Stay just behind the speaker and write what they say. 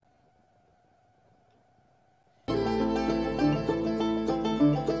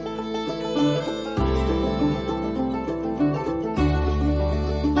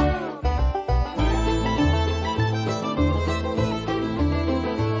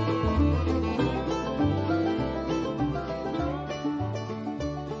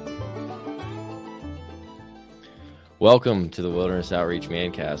Welcome to the Wilderness Outreach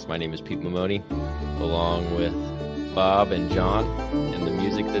Mancast. My name is Pete Mamoni, along with Bob and John, and the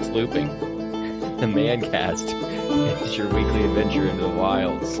music that's looping. The Mancast is your weekly adventure into the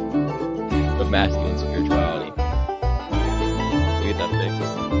wilds of masculine spirituality. You get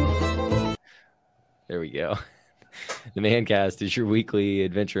that fixed? There we go. The Mancast is your weekly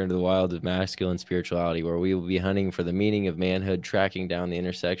adventure into the wilds of masculine spirituality, where we will be hunting for the meaning of manhood, tracking down the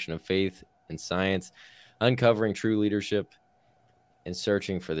intersection of faith and science, uncovering true leadership, and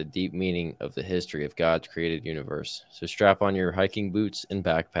searching for the deep meaning of the history of God's created universe. So strap on your hiking boots and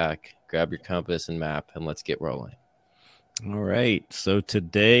backpack, grab your compass and map, and let's get rolling. All right. So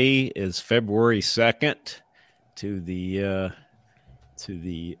today is February 2nd to the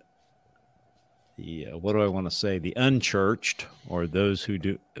what do I want to say? The unchurched, or those who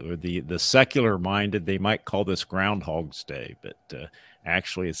do, or the secular minded, they might call this Groundhog's Day, but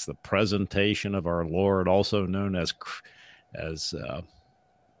actually it's the presentation of our Lord, also known as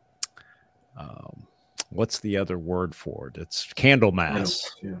what's the other word for it? It's Candlemas.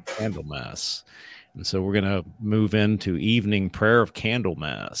 Candlemas. And so we're going to move into evening prayer of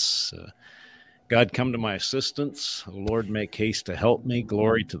Candlemas. God, come to my assistance. O Lord, make haste to help me.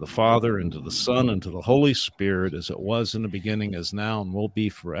 Glory to the Father, and to the Son, and to the Holy Spirit, as it was in the beginning, is now, and will be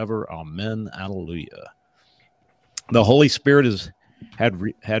forever. Amen. Alleluia. The Holy Spirit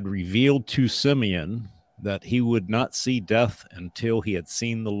had revealed to Simeon that he would not see death until he had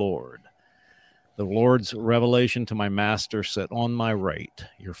seen the Lord. The Lord's revelation to my master said, "On my right,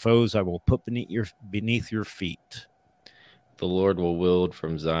 your foes I will put beneath your feet." The Lord will wield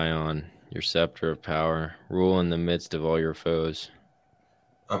from Zion your scepter of power, rule in the midst of all your foes.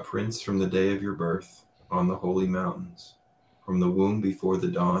 A prince from the day of your birth, on the holy mountains. From the womb before the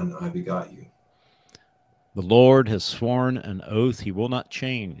dawn I begot you. The Lord has sworn an oath he will not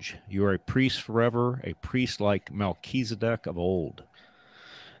change. You are a priest forever, a priest like Melchizedek of old.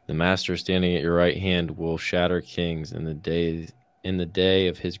 The Master standing at your right hand will shatter kings in the day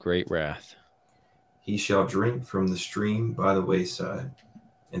of his great wrath. He shall drink from the stream by the wayside,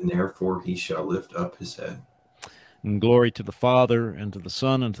 and therefore he shall lift up his head. And glory to the Father, and to the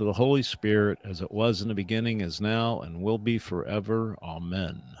Son, and to the Holy Spirit, as it was in the beginning, is now, and will be forever.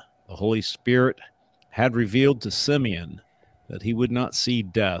 Amen. The Holy Spirit had revealed to Simeon that he would not see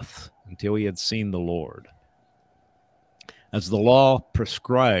death until he had seen the Lord. As the law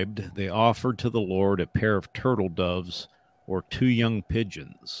prescribed, they offered to the Lord a pair of turtle doves or 2 young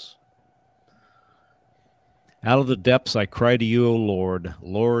pigeons. Out of the depths I cry to you, O Lord.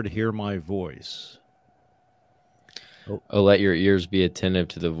 Lord, hear my voice. Oh, let your ears be attentive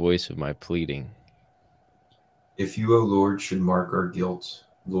to the voice of my pleading. If you, O Lord, should mark our guilt,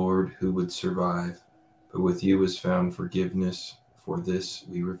 Lord, who would survive? But with you is found forgiveness. For this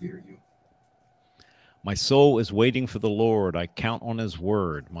we revere you. My soul is waiting for the Lord. I count on his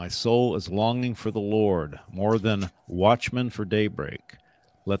word. My soul is longing for the Lord, more than watchmen for daybreak.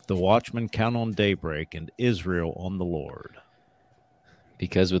 Let the watchman count on daybreak, and Israel on the Lord.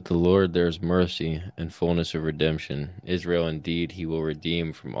 Because with the Lord there is mercy and fullness of redemption. Israel indeed he will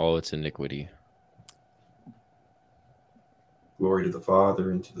redeem from all its iniquity. Glory to the Father,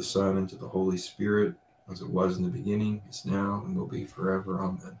 and to the Son, and to the Holy Spirit, as it was in the beginning, is now, and will be forever.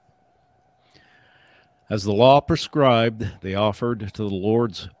 Amen. As the law prescribed, they offered to the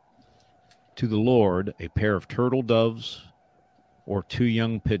Lord a pair of turtle doves or 2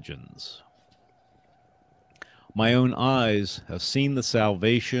 young pigeons. My own eyes have seen the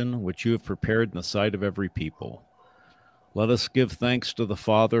salvation which you have prepared in the sight of every people. Let us give thanks to the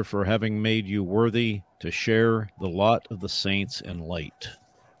Father for having made you worthy to share the lot of the saints in light.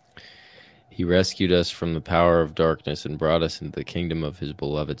 He rescued us from the power of darkness and brought us into the kingdom of his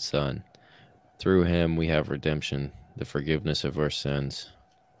beloved Son. Through him we have redemption, the forgiveness of our sins.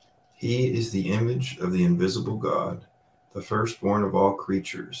 He is the image of the invisible God, the firstborn of all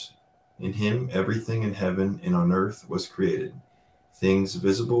creatures. In him everything in heaven and on earth was created, things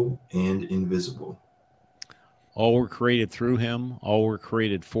visible and invisible. All were created through him, all were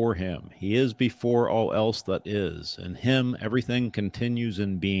created for him. He is before all else that is. In him everything continues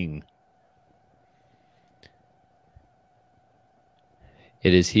in being.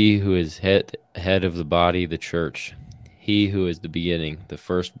 It is he who is head of the body, the church. He who is the beginning, the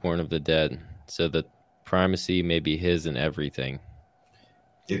firstborn of the dead, so that primacy may be his in everything.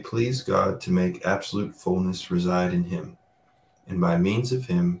 It pleased God to make absolute fullness reside in him, and by means of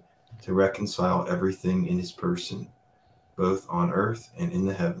him to reconcile everything in his person, both on earth and in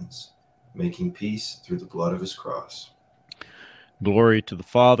the heavens, making peace through the blood of his cross. Glory to the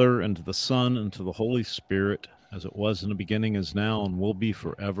Father, and to the Son, and to the Holy Spirit, as it was in the beginning, is now, and will be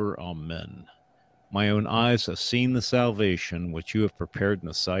forever. Amen. My own eyes have seen the salvation which you have prepared in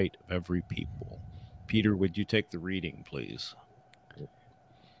the sight of every people. Peter, would you take the reading, please?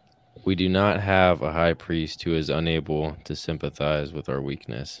 We do not have a high priest who is unable to sympathize with our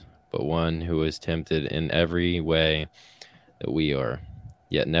weakness, but one who is tempted in every way that we are,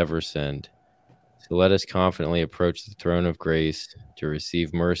 yet never sinned. So let us confidently approach the throne of grace to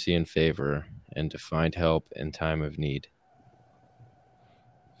receive mercy and favor and to find help in time of need.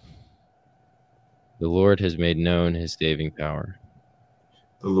 The Lord has made known his saving power.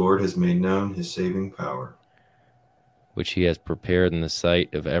 The Lord has made known his saving power, which he has prepared in the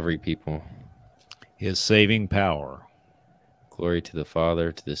sight of every people. His saving power. Glory to the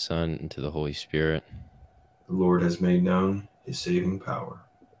Father, to the Son, and to the Holy Spirit. The Lord has made known his saving power.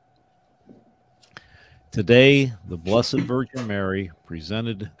 Today, the Blessed Virgin Mary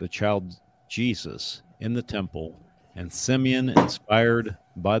presented the child Jesus in the temple, and Simeon, inspired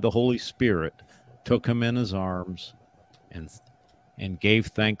by the Holy Spirit, took him in his arms and gave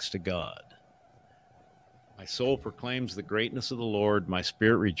thanks to God. My soul proclaims the greatness of the Lord. My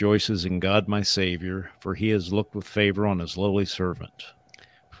spirit rejoices in God my Savior, for he has looked with favor on his lowly servant.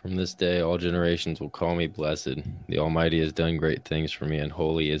 From this day all generations will call me blessed. The Almighty has done great things for me, and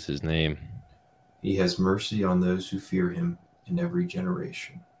holy is his name. He has mercy on those who fear him in every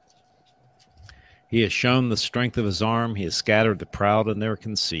generation. He has shown the strength of his arm. He has scattered the proud in their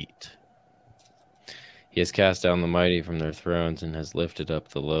conceit. He has cast down the mighty from their thrones and has lifted up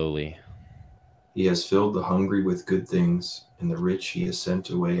the lowly. He has filled the hungry with good things, and the rich he has sent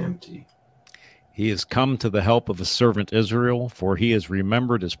away empty. He has come to the help of his servant Israel, for he has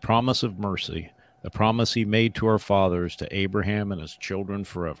remembered his promise of mercy, the promise he made to our fathers, to Abraham and his children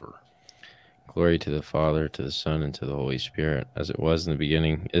forever. Glory to the Father, to the Son, and to the Holy Spirit, as it was in the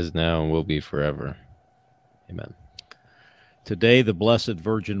beginning, is now, and will be forever. Amen. Today, the Blessed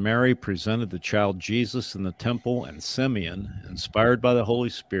Virgin Mary presented the child Jesus in the temple, and Simeon, inspired by the Holy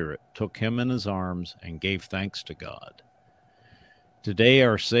Spirit, took him in his arms and gave thanks to God. Today,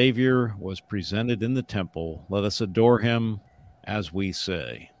 our Savior was presented in the temple. Let us adore him as we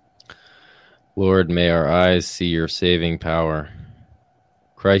say, Lord, may our eyes see your saving power.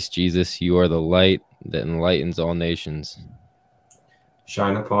 Christ Jesus, you are the light that enlightens all nations.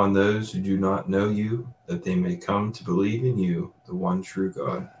 Shine upon those who do not know you, that they may come to believe in you, the one true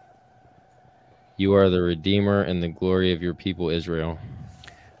God. You are the Redeemer and the glory of your people Israel.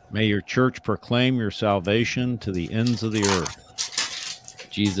 May your church proclaim your salvation to the ends of the earth.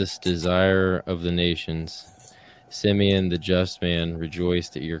 Jesus, desire of the nations, Simeon, the just man,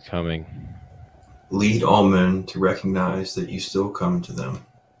 rejoiced at your coming. Lead all men to recognize that you still come to them.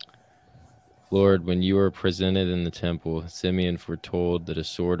 Lord, when you were presented in the temple, Simeon foretold that a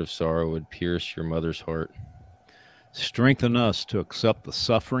sword of sorrow would pierce your mother's heart. Strengthen us to accept the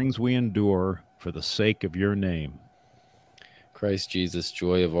sufferings we endure for the sake of your name. Christ Jesus,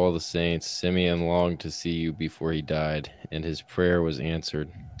 joy of all the saints, Simeon longed to see you before he died, and his prayer was answered.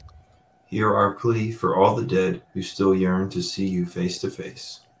 Hear our plea for all the dead who still yearn to see you face to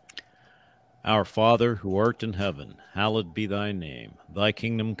face. Our Father, who art in heaven, hallowed be thy name. Thy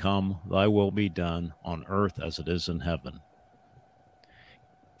kingdom come, thy will be done, on earth as it is in heaven.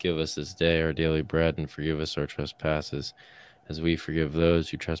 Give us this day our daily bread, and forgive us our trespasses, as we forgive those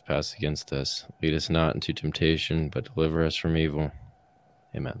who trespass against us. Lead us not into temptation, but deliver us from evil.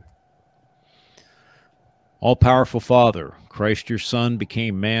 Amen. All-powerful Father, Christ your Son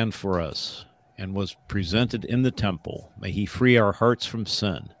became man for us and was presented in the temple. May he free our hearts from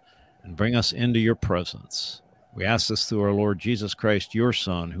sin and bring us into your presence. We ask this through our Lord Jesus Christ, your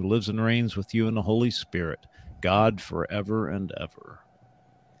Son, who lives and reigns with you in the Holy Spirit, God forever and ever.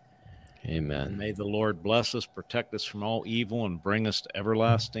 Amen. And may the Lord bless us, protect us from all evil, and bring us to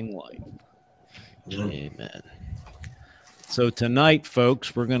everlasting life. Amen. So tonight,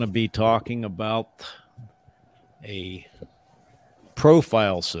 folks, we're going to be talking about a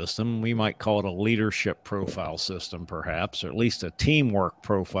profile system. We might call it a leadership profile system, perhaps, or at least a teamwork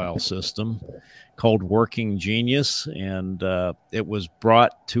profile system called Working Genius. And it was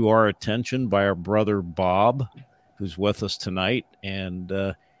brought to our attention by our brother Bob, who's with us tonight. And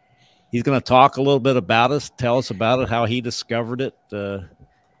he's going to talk a little bit about us, tell us about it, how he discovered it.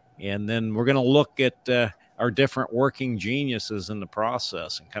 And then we're going to look at our different working geniuses in the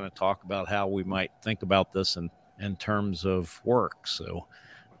process and kind of talk about how we might think about this in terms of work. So,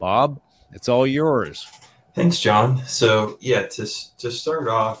 Bob, it's all yours. Thanks, John. So, to start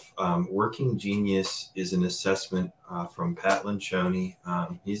off, Working Genius is an assessment from Pat Lencioni.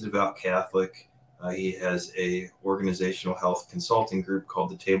 He's devout Catholic. He has a organizational health consulting group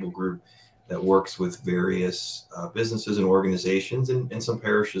called the Table Group that works with various businesses and organizations and some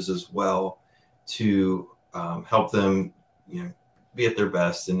parishes as well. to help them, be at their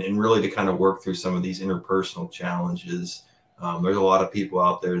best and really to kind of work through some of these interpersonal challenges. There's a lot of people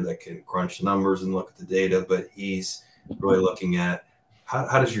out there that can crunch the numbers and look at the data, but he's really looking at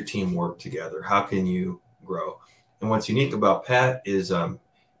how does your team work together? How can you grow? And what's unique about Pat is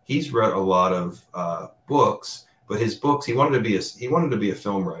he's read a lot of books, but his books, he wanted to be a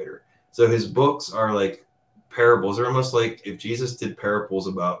film writer. So his books are like parables. They're almost like if Jesus did parables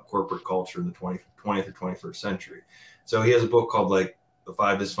about corporate culture in the 20th or 21st century. So he has a book called like The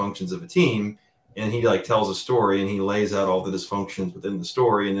 5 Dysfunctions of a Team, and he like tells a story and he lays out all the dysfunctions within the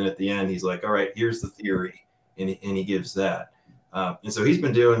story. And then at the end, he's like, all right, here's the theory. And he gives that. And so he's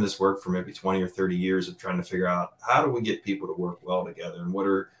been doing this work for maybe 20 or 30 years of trying to figure out how do we get people to work well together and what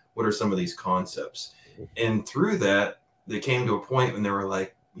are some of these concepts. And through that, they came to a point when they were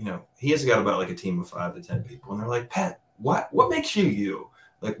like, he has got about like a team of 5 to 10 people. And they're like, Pat, what makes you?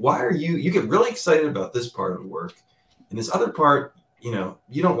 Like, why are you get really excited about this part of the work? And this other part, you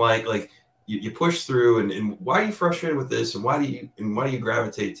don't like you push through and why are you frustrated with this? And why do you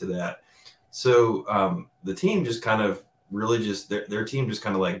gravitate to that? So the team just kind of really just their team just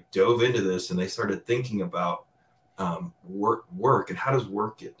kind of like dove into this and they started thinking about work and how does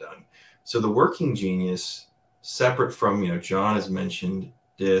work get done? So the working genius, separate from, John has mentioned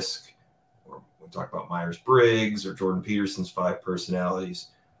DISC, or we talk about Myers-Briggs or Jordan Peterson's 5 personalities.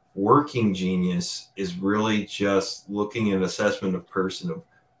 Working genius is really just looking at an assessment of person of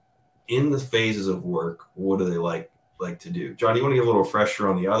in the phases of work, what do they like to do? John, do you want to give a little refresher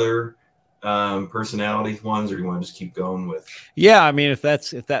on the other personality ones, or do you want to just keep going with? Yeah, I mean, if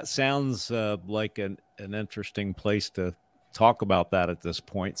that sounds like an interesting place to talk about that at this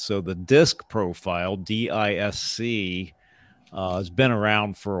point. So the DISC profile, DISC, has been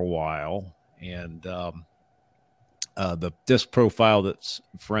around for a while, and the DISC profile that's,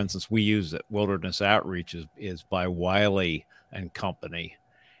 for instance, we use at Wilderness Outreach is by Wiley and Company.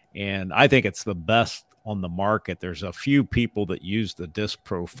 And I think it's the best on the market. There's a few people that use the DISC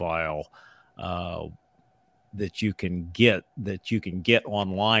profile that you can get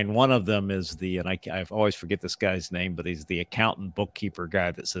online. One of them is and I always forget this guy's name, but he's the accountant bookkeeper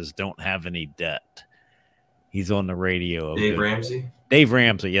guy that says don't have any debt. He's on the radio. Dave Ramsey. Dave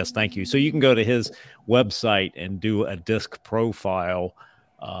Ramsey, yes, thank you. So you can go to his website and do a DISC profile,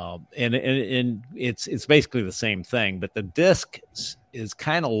 and it's basically the same thing. But the DISC is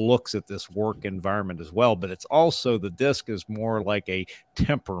kind of looks at this work environment as well. But it's also the DISC is more like a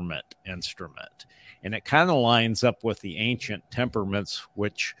temperament instrument, and it kind of lines up with the ancient temperaments,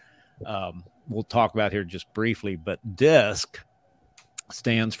 which we'll talk about here just briefly. But DISC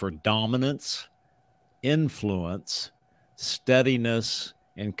stands for dominance, influence, steadiness,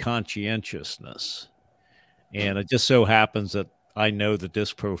 and conscientiousness. And it just so happens that I know the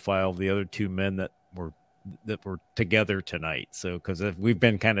DISC profile of the other 2 men that were together tonight. So, because we've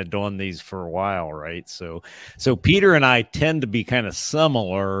been kind of doing these for a while, right? So Peter and I tend to be kind of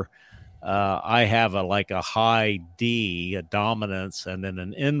similar. I have a high D, a dominance, and then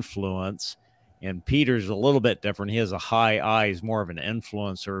an influence. And Peter's a little bit different. He has a high I. He's more of an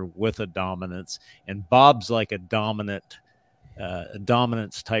influencer with a dominance. And Bob's like a dominance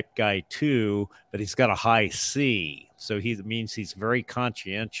type guy too, but he's got a high C. So it means he's very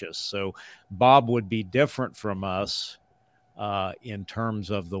conscientious. So Bob would be different from us in terms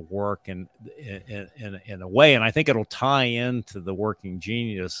of the work and in a way. And I think it'll tie into the working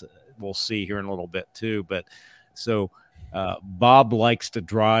genius. We'll see here in a little bit too. But so Bob likes to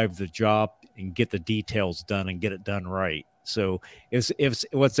drive the job and get the details done and get it done right. So if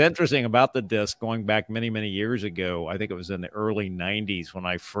what's interesting about the DISC, going back many, many years ago, I think it was in the early 90s when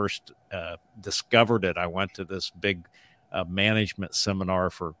I first discovered it. I went to this big management seminar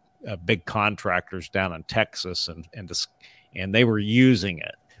for big contractors down in Texas, and they were using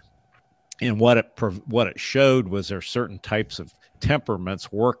it. And what it showed was there are certain types of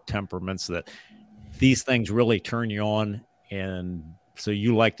temperaments, work temperaments, that these things really turn you on, and so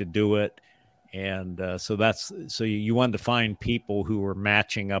you like to do it. And so you wanted to find people who were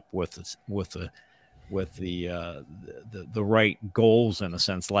matching up with the right goals, in a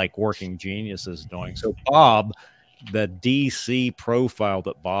sense, like Working Genius is doing. So Bob, the DC profile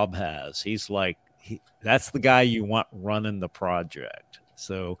that Bob has, that's the guy you want running the project.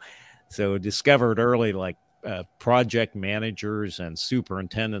 So discovered early, like project managers and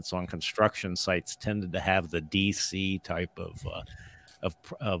superintendents on construction sites tended to have the DC type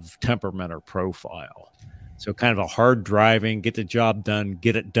of temperament or profile. So kind of a hard driving, get the job done,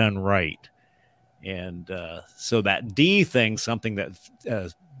 get it done right. And so that D thing, something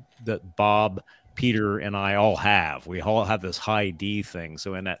that Bob, Peter and I all have. We all have this high D thing.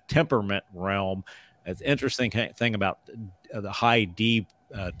 So in that temperament realm, it's interesting thing about the high D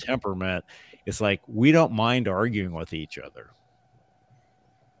temperament. It's like we don't mind arguing with each other.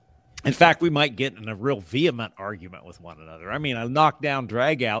 In fact, we might get in a real vehement argument with one another. I mean, a knockdown,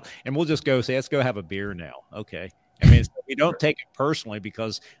 drag out, and we'll just go say, let's go have a beer now. Okay. I mean, we don't take it personally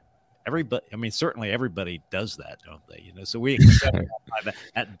because everybody, I mean, certainly everybody does that, don't they? You know, so we accept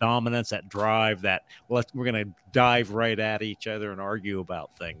that dominance, that drive, that we're going to dive right at each other and argue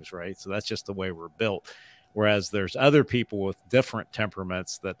about things, right? So that's just the way we're built. Whereas there's other people with different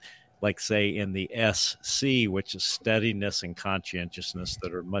temperaments that, like say in the SC, which is steadiness and conscientiousness,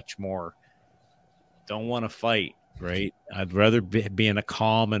 that are much more don't want to fight, right? I'd rather be in a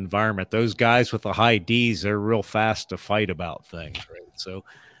calm environment. Those guys with the high Ds, they're real fast to fight about things, right?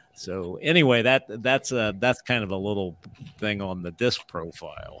 So anyway, that's kind of a little thing on the disc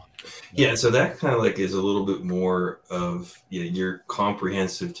profile. Yeah, so that kind of like is a little bit more of you're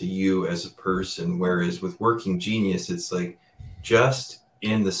comprehensive to you as a person, whereas with Working Genius, it's like just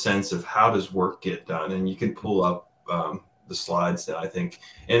in the sense of how does work get done. And you can pull up the slides that I think,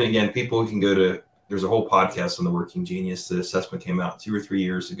 and again, people can go to, there's a whole podcast on the Working Genius. The assessment came out 2 or 3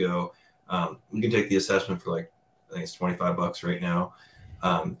 years ago. You can take the assessment for like, I think it's $25 right now.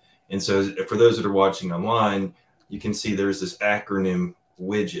 And so for those that are watching online, you can see there's this acronym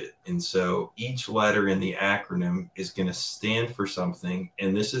widget. And so each letter in the acronym is going to stand for something.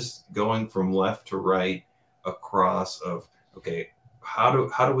 And this is going from left to right across of, okay, how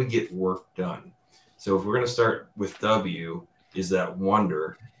do we get work done? So if we're going to start with W, is that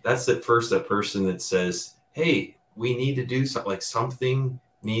wonder. That's that person that says, hey, we need to do something, like something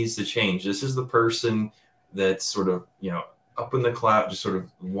needs to change. This is the person that's sort of, up in the cloud, just sort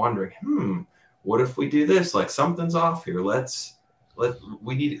of wondering, what if we do this? Like something's off here. There's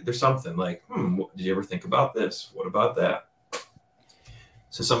something like, did you ever think about this? What about that?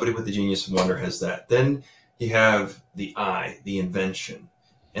 So somebody with the genius of wonder has that. Then you have the I, the invention.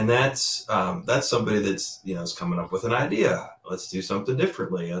 And that's somebody that's, is coming up with an idea. Let's do something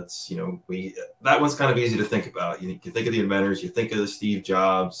differently. That one's kind of easy to think about. You think of the inventors, you think of the Steve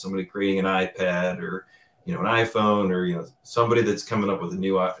Jobs, somebody creating an iPad or, an iPhone, or, somebody that's coming up with a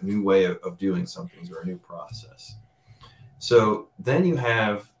new way of doing something or a new process. So then you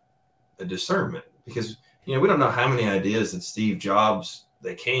have a discernment, because, we don't know how many ideas that Steve Jobs,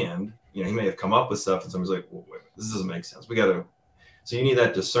 they canned. He may have come up with stuff and somebody's like, well, wait, this doesn't make sense. So you need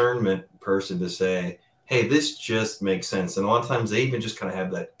that discernment person to say, hey, this just makes sense. And a lot of times they even just kind of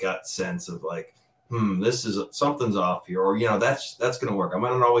have that gut sense of like, something's off here, or, that's going to work. I might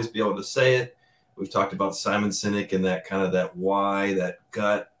not always be able to say it. We've talked about Simon Sinek and that kind of that why, that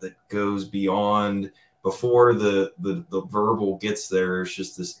gut that goes beyond before the verbal gets there. It's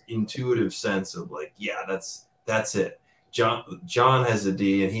just this intuitive sense of like, yeah, that's it. John has a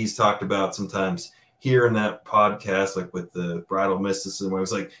D, and he's talked about sometimes here in that podcast, like with the bridal mysticism, where I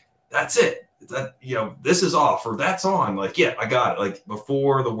was like, that's it. That, this is off or that's on. Like, yeah, I got it. Like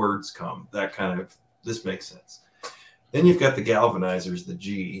before the words come, that kind of, this makes sense. Then you've got the galvanizers, the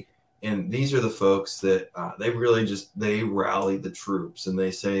G. And these are the folks that they rally the troops and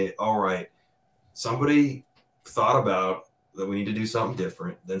they say, all right, somebody thought about that we need to do something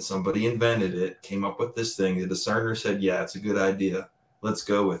different. Then somebody invented it, came up with this thing. The discerner said, yeah, it's a good idea. Let's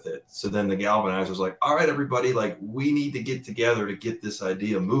go with it. So then the galvanizer's like, all right, everybody, like we need to get together to get this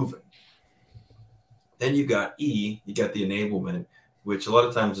idea moving. Then you got E, you got the enablement, which a lot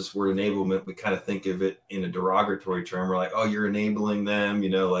of times this word enablement, we kind of think of it in a derogatory term. We're like, oh, you're enabling them,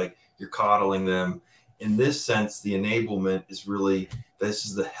 like you're coddling them. In this sense, the enablement is really, this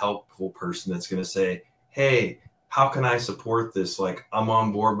is the helpful person that's going to say, hey, how can I support this? Like, I'm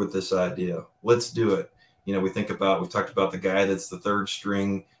on board with this idea. Let's do it. We've talked about the guy that's the third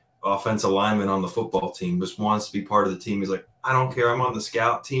string offensive lineman on the football team, just wants to be part of the team. He's like, I don't care. I'm on the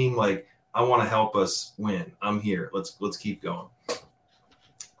scout team. Like, I want to help us win. I'm here. Let's keep going.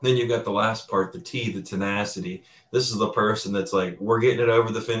 Then you've got the last part, the T, the tenacity. This is the person that's like, we're getting it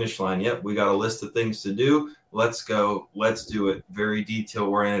over the finish line. Yep, we got a list of things to do. Let's go. Let's do it. Very detail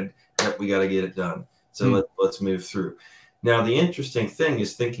oriented. Yep, we got to get it done. So let's move through. Now, the interesting thing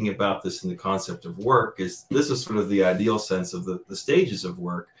is thinking about this in the concept of work is this is sort of the ideal sense of the stages of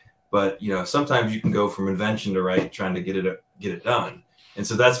work. But, sometimes you can go from invention to right, trying to get it done. And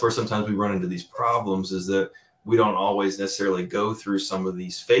so that's where sometimes we run into these problems, is that we don't always necessarily go through some of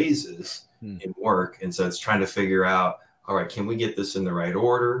these phases in work. And so it's trying to figure out, all right, can we get this in the right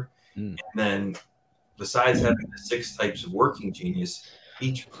order? And then besides having the 6 types of Working Genius,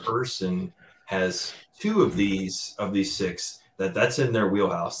 each person has 2 of these 6 that's in their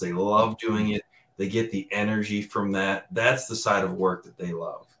wheelhouse. They love doing it. They get the energy from that. That's the side of work that they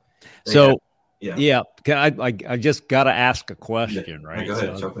love. Yeah. Can I just got to ask a question, right? Go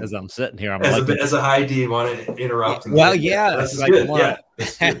ahead, so as I'm sitting here, I'm as a high D, you want to interrupt? Well, yeah, that's like, good. Yeah,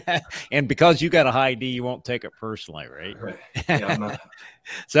 that's good. And because you got a high D, you won't take it personally, right? Right. Yeah, I'm not.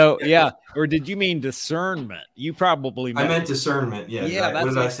 So yeah, or did you mean discernment? You probably I meant discernment. Yeah. Yeah. What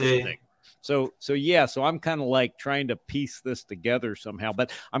did I say? So yeah, so I'm kind of like trying to piece this together somehow,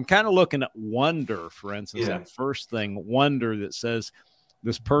 but I'm kind of looking at wonder, for instance, that first thing, wonder, that says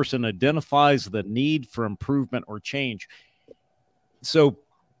this person identifies the need for improvement or change. So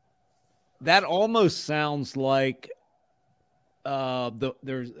that almost sounds like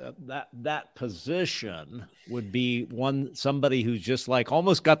there's that position would be somebody who's just like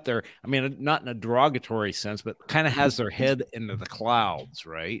almost got their, I mean, not in a derogatory sense, but kind of has their head into the clouds,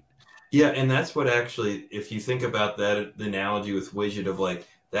 right? Yeah, and that's what actually, if you think about that, the analogy with Widget of like,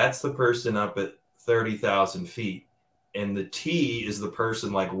 that's the person up at 30,000 feet, and the T is the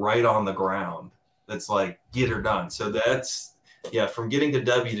person like right on the ground. That's like, get her done. So that's, from getting to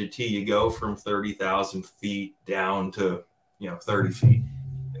W to T, you go from 30,000 feet down to, 30 feet.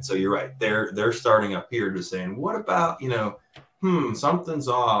 And so you're right. They're starting up here to saying, what about, something's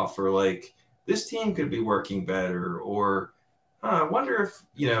off, or like this team could be working better, or I wonder if,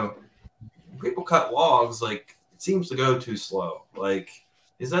 people cut logs, like it seems to go too slow. Like,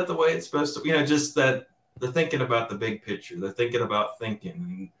 is that the way it's supposed to? Just that they're thinking about the big picture. They're thinking about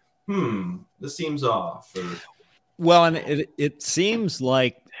thinking, this seems off. Well, and it seems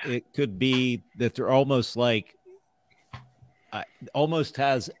like it could be that they're almost like,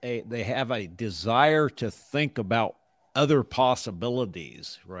 they have a desire to think about other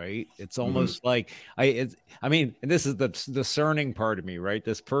possibilities, right? It's almost like and this is the discerning part of me, right?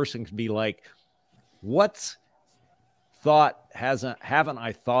 This person could be like, what's thought haven't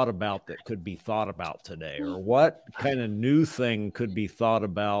I thought about that could be thought about today? Or what kind of new thing could be thought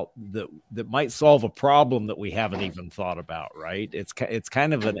about that might solve a problem that we haven't even thought about, right? It's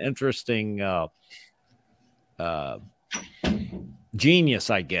kind of an interesting genius,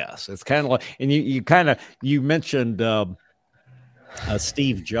 I guess. It's kind of like, and you mentioned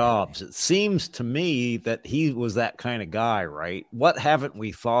Steve Jobs. It seems to me that he was that kind of guy, right? What haven't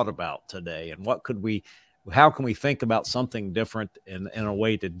we thought about today, and how can we think about something different in a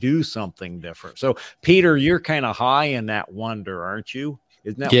way to do something different? So Peter, you're kind of high in that wonder, aren't you?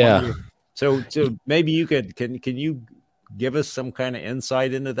 Isn't that yeah? So maybe you can you give us some kind of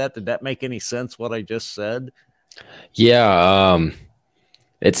insight into that? Did that make any sense, what I just said? Yeah,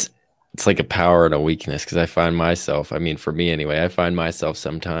 it's like a power and a weakness, because I find myself, for me anyway, I find myself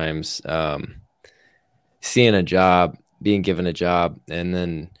sometimes seeing a job, being given a job, and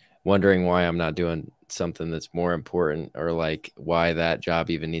then wondering why I'm not doing something that's more important, or like why that job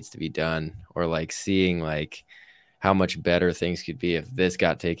even needs to be done, or like seeing like how much better things could be if this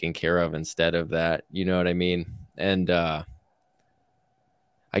got taken care of instead of that. You know what I mean? And I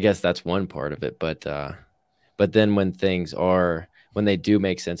guess that's one part of it, but then when they do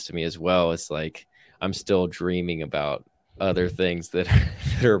make sense to me as well, it's like I'm still dreaming about other things that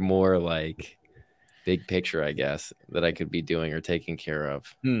are more like big picture, I guess, that I could be doing or taking care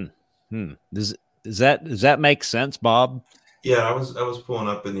of. Does that make sense, Bob? Yeah, I was pulling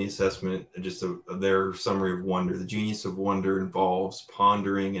up in the assessment just their summary of wonder. The genius of wonder involves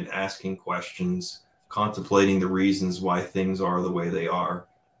pondering and asking questions, contemplating the reasons why things are the way they are.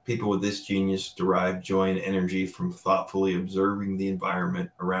 People with this genius derive joy and energy from thoughtfully observing the environment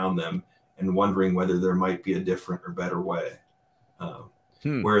around them and wondering whether there might be a different or better way.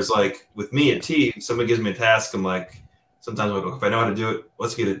 Whereas like with me at T, somebody gives me a task, I'm like, sometimes I'm like, if I know how to do it,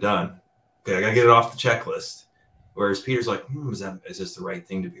 let's get it done. Okay, I gotta get it off the checklist. Whereas Peter's like, is this the right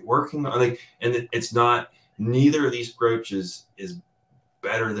thing to be working on? And it's not, neither of these approaches is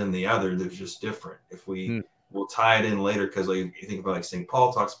better than the other. They're just different. If we'll tie it in later, because like you think about like St.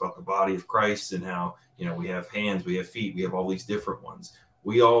 Paul talks about the body of Christ and how, we have hands, we have feet, we have all these different ones.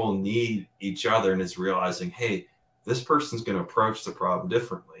 We all need each other, and it's realizing, hey, this person's going to approach the problem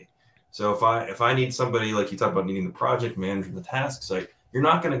differently. So if I need somebody, like you talk about needing the project manager, the task site, you're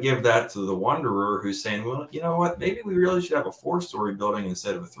not going to give that to the wanderer who's saying, well, you know what, maybe we really should have a 4-story building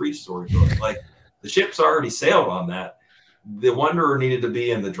instead of a 3-story building. Like the ship's already sailed on that. The wanderer needed to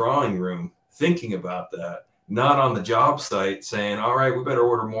be in the drawing room thinking about that, not on the job site saying, all right, we better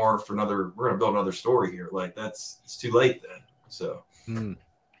order more we're going to build another story here. Like it's too late then. So,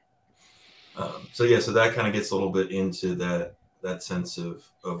 so that kind of gets a little bit into that sense of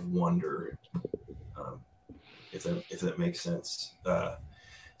wonder, if that makes sense.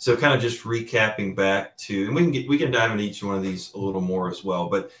 So kind of just recapping back to, and we can dive into each one of these a little more as well.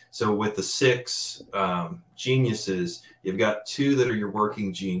 But so with the 6 geniuses, you've got 2 that are your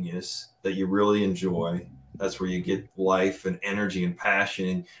working genius that you really enjoy. That's where you get life and energy and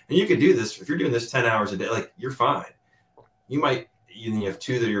passion. And you can do this if you're doing this 10 hours a day, like you're fine. You have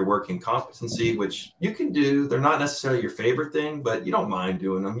 2 that are your working competency, which you can do. They're not necessarily your favorite thing, but you don't mind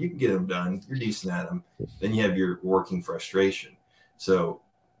doing them. You can get them done. You're decent at them. Then you have your working frustration. So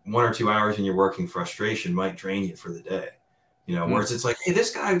 1 or 2 hours in your working frustration might drain you for the day, whereas it's like, hey,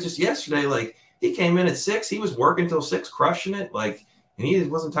 this guy just yesterday, like he came in at 6, he was working till 6, crushing it. Like, and he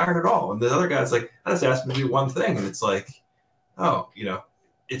wasn't tired at all. And the other guy's like, I just asked him to do one thing. And it's like, oh,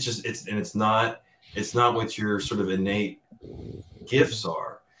 it's not what your sort of innate gifts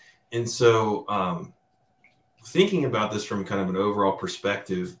are. And so thinking about this from kind of an overall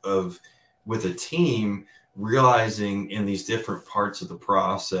perspective of with a team, realizing in these different parts of the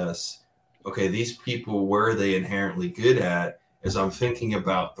process, okay, these people, where are they inherently good at? As I'm thinking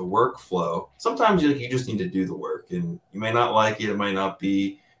about the workflow, sometimes you just need to do the work, and you may not like it. It might not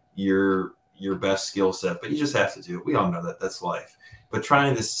be your best skill set, but you just have to do it. We all know that. That's life. But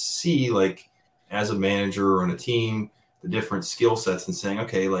trying to see, like, as a manager or on a team, the different skill sets and saying,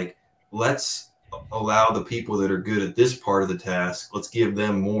 okay, like, let's allow the people that are good at this part of the task, let's give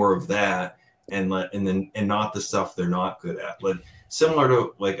them more of that. And not the stuff they're not good at. Like similar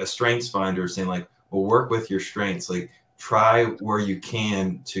to like a strengths finder saying like, well, work with your strengths. Like try where you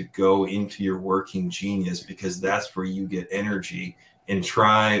can to go into your working genius, because that's where you get energy, and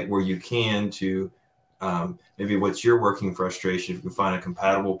try where you can to maybe what's your working frustration. If you can find a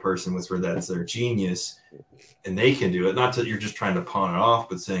compatible person with where that's their genius and they can do it, not that you're just trying to pawn it off,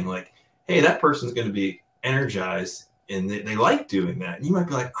 but saying like, hey, that person's going to be energized and they like doing that. And you might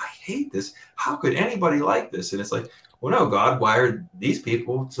be like, I hate this. How could anybody like this? And it's like, well, no, God wired these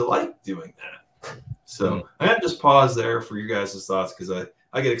people to like doing that. So I have to just pause there for you guys' thoughts, because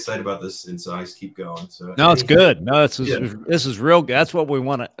I get excited about this, and so I just keep going. So no, it's good. No, this is real good. That's what we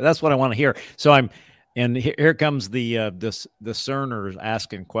want to. That's what I want to hear. So and here comes the discerners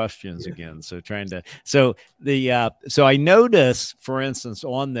asking questions again. So so I notice, for instance,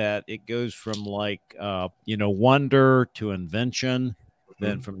 on that, it goes from like, wonder to invention,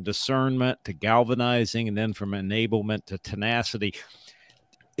 then from discernment to galvanizing, and then from enablement to tenacity.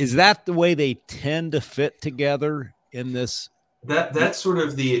 Is that the way they tend to fit together in this? That's sort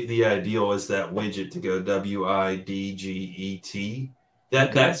of the ideal, is that widget to go WIDGET.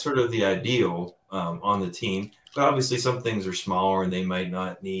 That's sort of the ideal on the team. But obviously some things are smaller and they might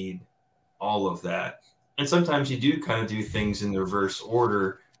not need all of that. And sometimes you do kind of do things in the reverse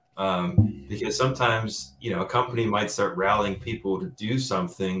order, because sometimes, a company might start rallying people to do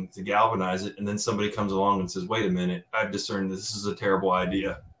something to galvanize it. And then somebody comes along and says, wait a minute, I've discerned this is a terrible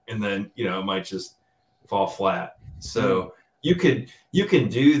idea. And then, it might just fall flat. So you can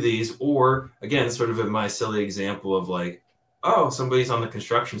do these, or again, sort of in my silly example of like, oh, somebody's on the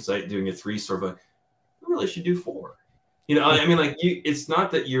construction site doing a 3 sort of a, we really should do 4. I mean, like it's not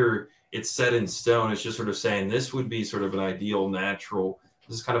that it's set in stone. It's just sort of saying this would be sort of an ideal natural.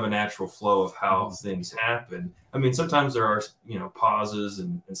 This is kind of a natural flow of how things happen. I mean, sometimes there are, pauses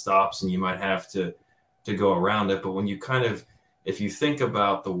and stops, and you might have to go around it. But when you if you think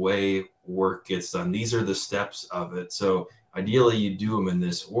about the way work gets done, these are the steps of it. So ideally you do them in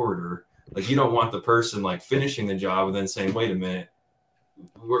this order. Like you don't want the person like finishing the job and then saying, wait a minute,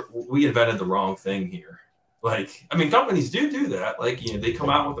 we invented the wrong thing here. Like, I mean, companies do that. Like, they come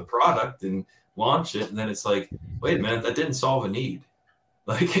out with a product and launch it, and then it's like, wait a minute, that didn't solve a need.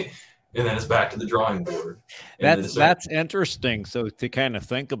 Like, and then it's back to the drawing board. That's interesting. So to kind of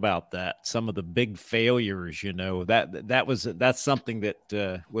think about that, some of the big failures, that's something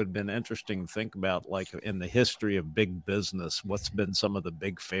that would have been interesting to think about, like in the history of big business. What's been some of the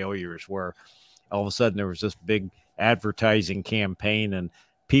big failures where all of a sudden there was this big advertising campaign and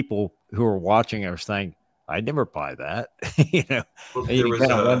people who were watching are saying, I'd never buy that. Well, there's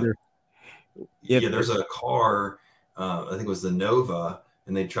a car, I think it was the Nova,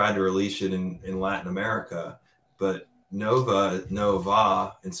 and they tried to release it in Latin America, but Nova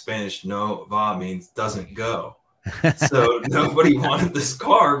in Spanish, Nova means doesn't go. So nobody wanted this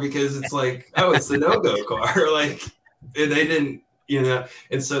car because it's like, oh, it's the no-go car. Like, and they didn't,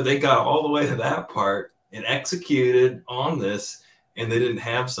 and so they got all the way to that part and executed on this, and they didn't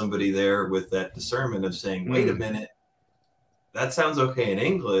have somebody there with that discernment of saying, wait a minute, that sounds okay in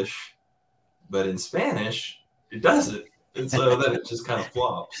English, but in Spanish, it doesn't. And so then it just kind of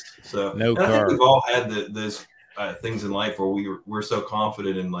flops. So I think we've all had those things in life where we're so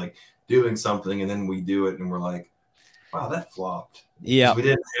confident in like doing something, and then we do it and we're like, wow, that flopped. Yeah. We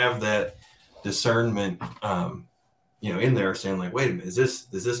didn't have that discernment, in there saying like, wait a minute, does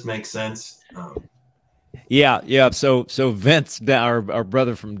this make sense? Yeah. So Vince, our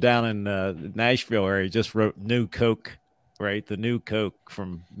brother from down in the Nashville area, just wrote New Coke, right? The New Coke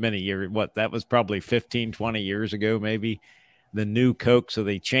from many years. What, that was probably 15, 20 years ago, maybe. The New Coke. So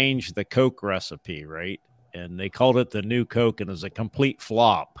they changed the Coke recipe, right? And they called it the New Coke, and it was a complete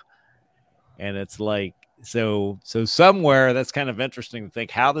flop. And it's like, so somewhere that's kind of interesting to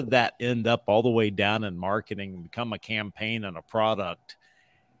think, how did that end up all the way down in marketing and become a campaign and a product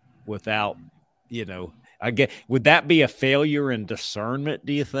without, I get, would that be a failure in discernment,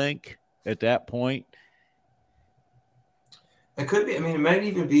 do you think, at that point? It could be. I mean, it might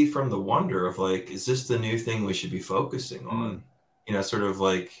even be from the wonder of like, is this the new thing we should be focusing on? Sort of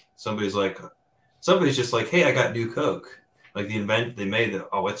like somebody's just like, hey, I got new Coke. Like they made it.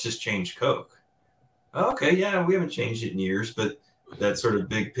 Oh, let's just change Coke. Okay, yeah, we haven't changed it in years, but that sort of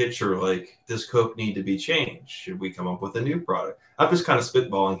big picture, like, does Coke need to be changed? Should we come up with a new product? I'm just kind of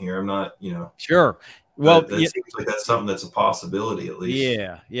spitballing here. I'm not, Sure. Well, that seems like that's something that's a possibility at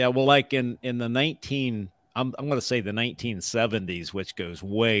least. Yeah. Well, like in the I'm going to say the 1970s, which goes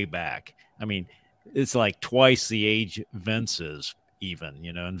way back. I mean, it's like twice the age Vince is even,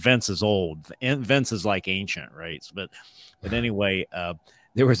 and Vince is old. And Vince is like ancient, right? But anyway,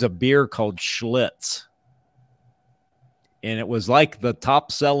 there was a beer called Schlitz, and it was like the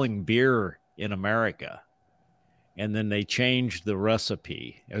top selling beer in America. And then they changed the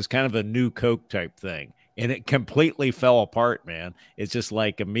recipe. It was kind of a new Coke type thing. And it completely fell apart, man. It's just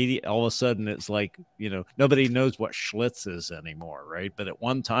like all of a sudden it's like, nobody knows what Schlitz is anymore, right? But at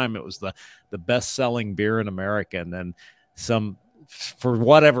one time it was the best selling beer in America. And then for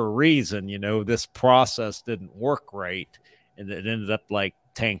whatever reason, this process didn't work right. And it ended up like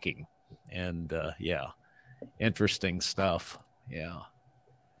tanking. And interesting stuff. Yeah.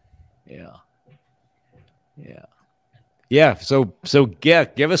 So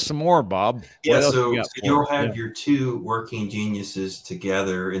give us some more, Bob. Yeah, so you'll have your two working geniuses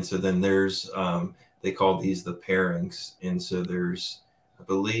together, and so then there's they call these the pairings, and so there's, I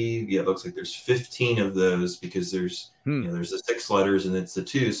believe, it looks like there's 15 of those because there's there's the 6 letters and it's the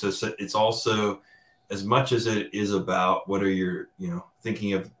 2. So it's also, as much as it is about what are your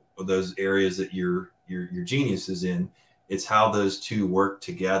thinking of those areas that your genius is in, it's how those two work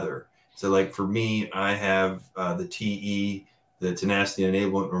together. So like for me, I have the TE, the tenacity and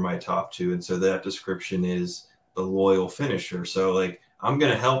enablement were my top 2. And so that description is the loyal finisher. So like, I'm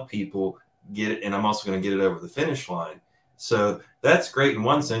going to help people get it, and I'm also going to get it over the finish line. So that's great in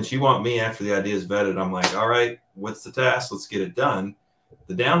one sense. You want me, after the idea is vetted, I'm like, all right, what's the task? Let's get it done.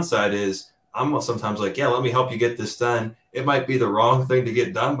 The downside is I'm sometimes like, yeah, let me help you get this done. It might be the wrong thing to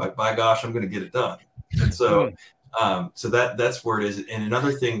get done, but by gosh, I'm going to get it done. And so, so that's where it is. And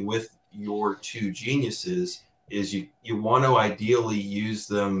another thing with your two geniuses is you want to ideally use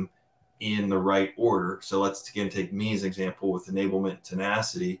them in the right order. So let's again take me as an example with enablement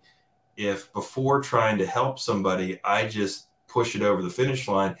tenacity. If before trying to help somebody, I just push it over the finish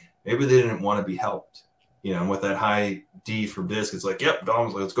line, maybe they didn't want to be helped. And with that high D for bisc, it's like, yep,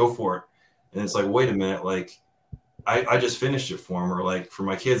 Dom's like, let's go for it. And it's like, wait a minute, like I just finished it for him. Or like for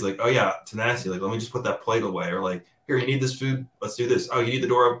my kids, like, oh yeah, tenacity, like, let me just put that plate away. Or like, here, you need this food, let's do this. Oh, you need the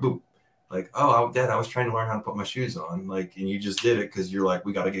door up, boop. Like, oh, Dad, I was trying to learn how to put my shoes on. Like, and you just did it because you're like,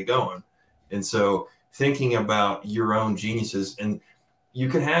 we got to get going. And so thinking about your own geniuses, and you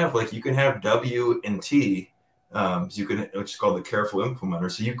can have W and T, which is called the careful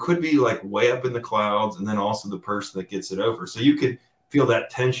implementer. So you could be like way up in the clouds, and then also the person that gets it over. So you could feel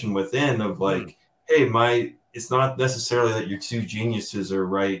that tension within of like, hey, it's not necessarily that your two geniuses are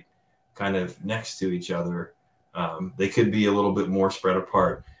right kind of next to each other. They could be a little bit more spread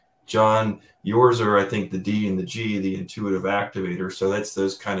apart. John, yours are, I think, the D and the G, the intuitive activator. So that's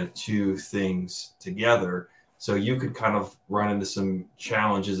those kind of two things together. So you could kind of run into some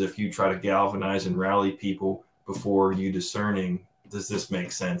challenges if you try to galvanize and rally people before you discerning, does this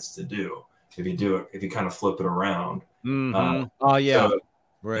make sense to do? If you do it, if you kind of flip it around. Oh yeah. So,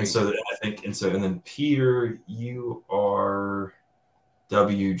 right. And so I think, and then Peter, you are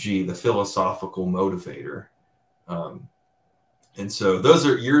WG, the philosophical motivator. And so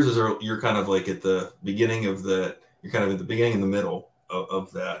you're kind of like at the beginning of you're kind of at the beginning and the middle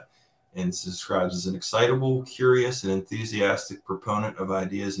of that. And it's described as an excitable, curious, and enthusiastic proponent of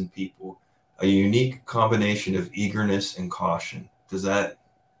ideas and people, a unique combination of eagerness and caution. Does that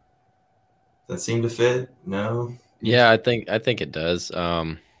seem to fit? No? Yeah, I think it does.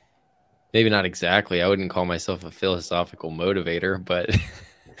 Maybe not exactly. I wouldn't call myself a philosophical motivator, but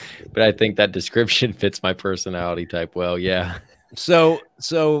but I think that description fits my personality type well. Yeah. So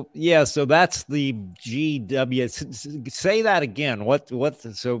that's the GW. Say that again.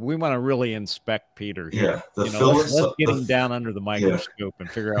 So we want to really inspect Peter here. Yeah, let's get him down under the microscope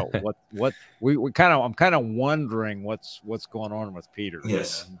and figure out what I'm kind of wondering what's going on with Peter.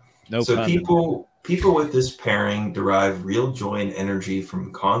 Yes. No. So people with this pairing derive real joy and energy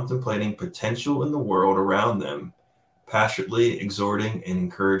from contemplating potential in the world around them, passionately exhorting and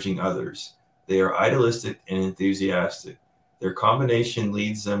encouraging others. They are idealistic and enthusiastic. Their combination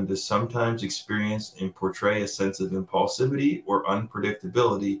leads them to sometimes experience and portray a sense of impulsivity or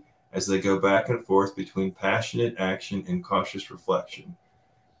unpredictability as they go back and forth between passionate action and cautious reflection.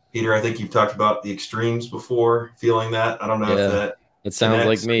 Peter, I think you've talked about the extremes before, feeling that. I don't know if that... It sounds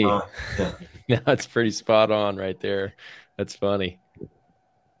like me. Yeah, that's pretty spot on right there. That's funny.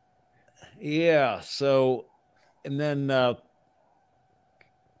 Yeah. So, and then... so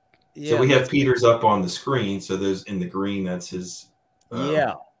we have Peter's up on the screen. So there's in the green, that's his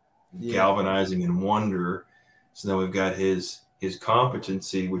galvanizing and wonder. So then we've got his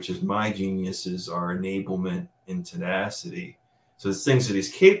competency, which is my geniuses, are enablement and tenacity. So it's things that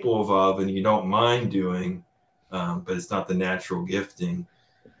he's capable of and you don't mind doing, but it's not the natural gifting.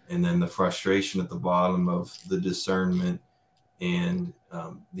 And then the frustration at the bottom of the discernment and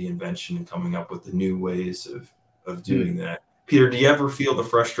the invention and coming up with the new ways of doing that. Peter, do you ever feel the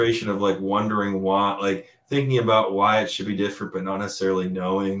frustration of like wondering why, like thinking about why it should be different, but not necessarily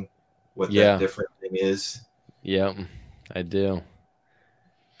knowing what that different thing is? Yeah, I do.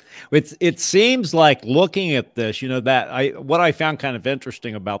 It seems like looking at this, what I found kind of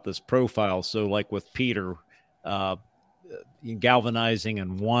interesting about this profile. So like with Peter, galvanizing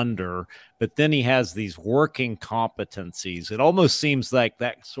and wonder, but then he has these working competencies. It almost seems like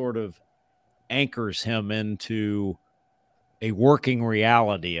that sort of anchors him into a working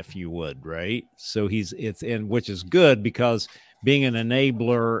reality, if you would, right? So which is good because being an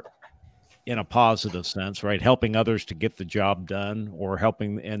enabler in a positive sense, right? Helping others to get the job done or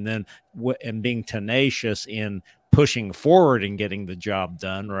helping, and being tenacious in pushing forward and getting the job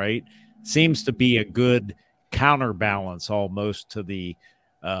done, right? Seems to be a good counterbalance almost to the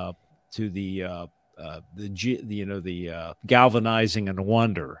galvanizing and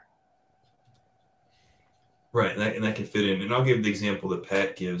wonder. Right, and that can fit in. And I'll give the example that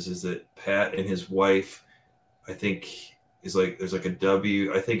Pat gives is that Pat and his wife, I think, is like there's like a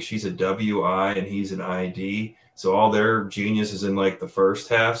W. I think she's a WI and he's an ID. So all their genius is in like the first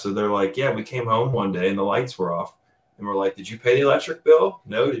half. So they're like, yeah, we came home one day and the lights were off. And we're like, did you pay the electric bill?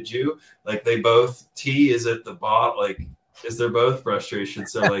 No, did you? Like they both, T is at the bottom, like, is they're both frustration.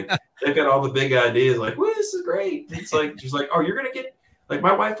 So like they've got all the big ideas like, well, this is great. It's like, she's like, oh, you're going to get, like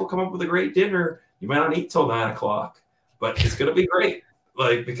my wife will come up with a great dinner. You might not eat till 9 o'clock, but it's going to be great.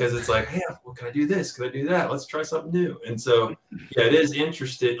 Like, because it's like, hey, well, can I do this? Can I do that? Let's try something new. And so, yeah, it is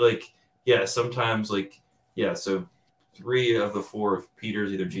interesting. Like, yeah, sometimes like, yeah. So 3 of the 4 of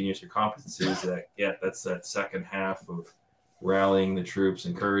Peter's either genius or competencies that's that second half of rallying the troops,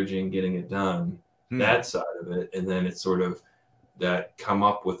 encouraging, getting it done, that side of it. And then it's sort of that come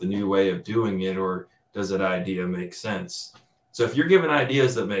up with a new way of doing it, or does that idea make sense? So if you're given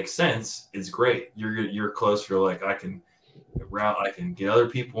ideas that make sense, it's great. You're closer to like, I can get other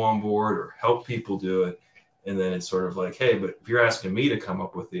people on board or help people do it. And then it's sort of like, hey, but if you're asking me to come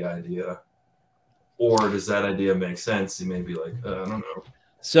up with the idea, or does that idea make sense? You may be like, I don't know.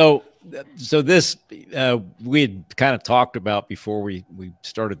 So this we had kind of talked about before we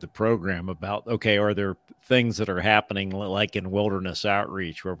started the program about, okay, are there things that are happening like in Wilderness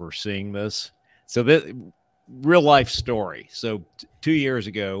Outreach where we're seeing this? So this real life story. So 2 years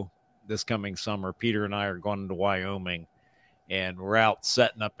ago, this coming summer, Peter and I are going to Wyoming, and we're out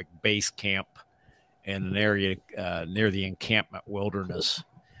setting up a base camp in an area near the encampment wilderness.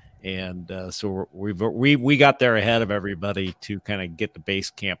 And so we got there ahead of everybody to kind of get the base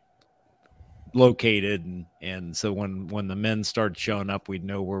camp located. And so when the men started showing up, we'd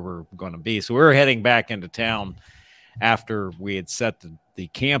know where we're going to be. So we were heading back into town after we had set the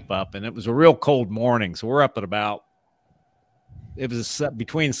camp up, and it was a real cold morning. So we're up at it was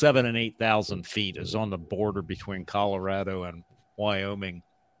between 7,000 and 8,000 feet. It was on the border between Colorado and Wyoming.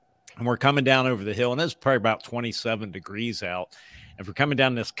 And we're coming down over the hill, and it's probably about 27 degrees out. And we're coming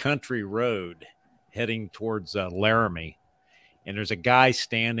down this country road heading towards Laramie, and there's a guy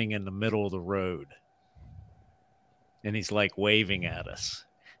standing in the middle of the road, and he's like waving at us.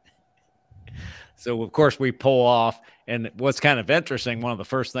 So, of course, we pull off. And what's kind of interesting, one of the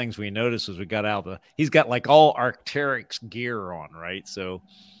first things we noticed as we got out he's got like all Arc'teryx gear on, right? So,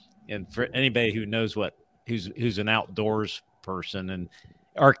 and for anybody who knows who's an outdoors person, and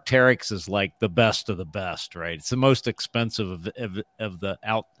Arc'teryx is like the best of the best, right? It's the most expensive of the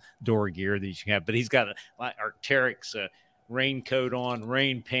outdoor gear that you can have. But he's got a Arc'teryx raincoat on,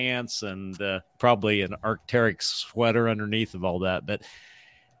 rain pants, and probably an Arc'teryx sweater underneath of all that. But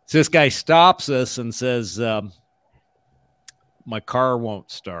so this guy stops us and says, "My car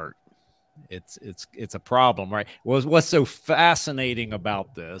won't start. It's a problem, right?" Well, what's so fascinating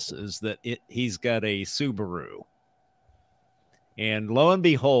about this is that he's got a Subaru. And lo and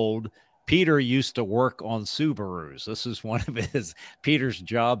behold, Peter used to work on Subarus. This is one of Peter's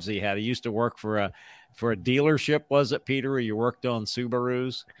jobs he had. He used to work for a dealership, was it, Peter? You worked on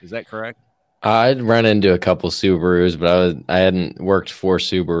Subarus. Is that correct? I'd run into a couple Subarus, but I hadn't worked for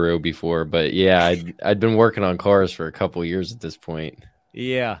Subaru before. But yeah, I'd been working on cars for a couple years at this point.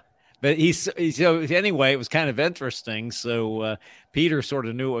 Yeah. But so anyway, it was kind of interesting. So Peter sort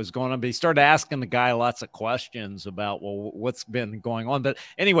of knew what was going on, but he started asking the guy lots of questions about, well, what's been going on. But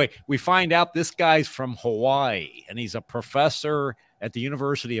anyway, we find out this guy's from Hawaii, and he's a professor at the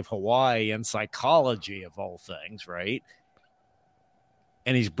University of Hawaii in psychology, of all things, right?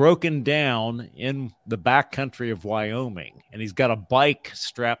 And he's broken down in the backcountry of Wyoming, and he's got a bike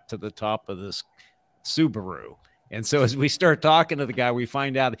strapped to the top of this Subaru. And so as we start talking to the guy, we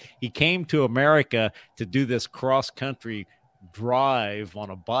find out he came to America to do this cross-country drive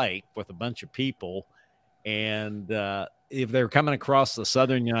on a bike with a bunch of people. And if they were coming across the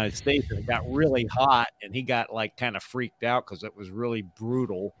southern United States, and it got really hot, and he got like kind of freaked out because it was really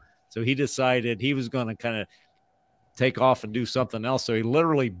brutal. So he decided he was going to kind of take off and do something else. So he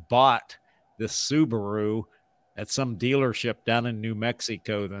literally bought this Subaru at some dealership down in New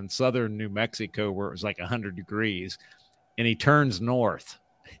Mexico, then southern New Mexico, where it was like 100 degrees. And he turns north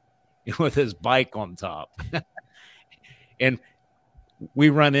with his bike on top. And we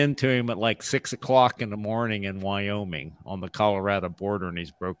run into him at like 6 o'clock in the morning in Wyoming on the Colorado border, and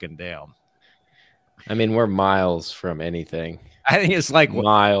he's broken down. I mean, we're miles from anything. I think it's like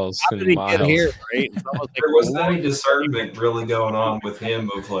miles. How did he get here, right? There wasn't any discernment really going on with him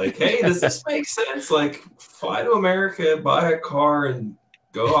of like, hey, does this make sense? Like, fly to America, buy a car, and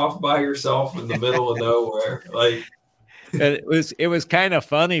go off by yourself in the middle of nowhere. Like, it was kind of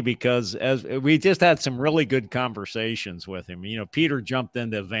funny because as we just had some really good conversations with him. You know, Peter jumped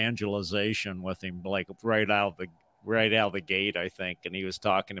into evangelization with him like right out of the gate, I think. And he was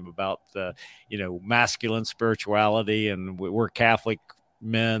talking to him about the, masculine spirituality, and we're Catholic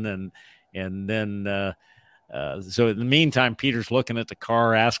men. And then, so in the meantime, Peter's looking at the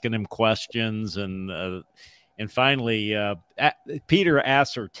car, asking him questions. And finally, Peter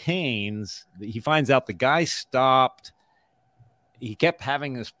ascertains, he finds out the guy stopped. He kept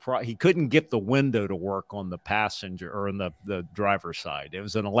having this he couldn't get the window to work on the passenger or on the driver's side. It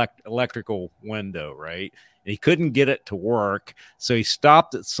was an electrical window, right? And he couldn't get it to work. So he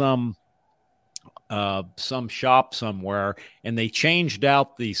stopped at some shop somewhere, and they changed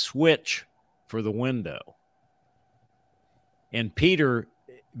out the switch for the window. And Peter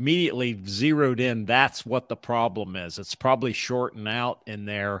immediately zeroed in. That's what the problem is. It's probably shorting out in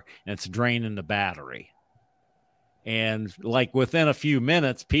there, and it's draining the battery. And like within a few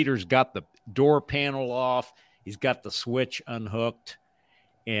minutes, Peter's got the door panel off. He's got the switch unhooked,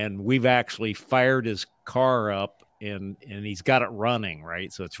 and we've actually fired his car up, and he's got it running,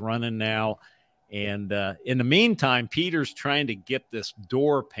 right? So it's running now. And in the meantime, Peter's trying to get this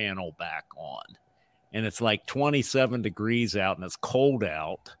door panel back on, and it's like 27 degrees out, and it's cold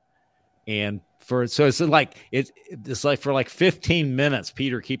out. And it's like for like 15 minutes,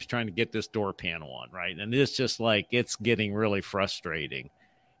 Peter keeps trying to get this door panel on, right? And it's just like, it's getting really frustrating.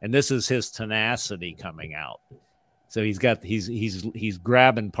 And this is his tenacity coming out. So he's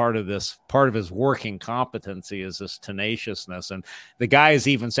grabbing part of his working competency is this tenaciousness. And the guy is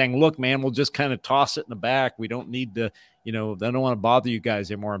even saying, look, man, we'll just kind of toss it in the back. We don't need to, I don't want to bother you guys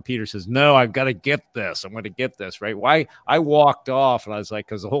anymore. And Peter says, no, I've got to get this. I'm going to get this, right? Why? I walked off, and I was like,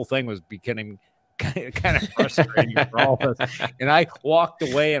 because the whole thing was becoming kind of frustrating for all of us. And I walked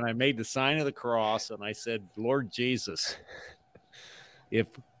away, and I made the sign of the cross, and I said, Lord Jesus, if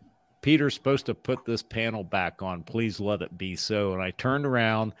Peter's supposed to put this panel back on, please let it be so. And I turned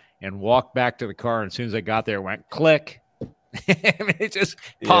around and walked back to the car. And as soon as I got there, it went click. It just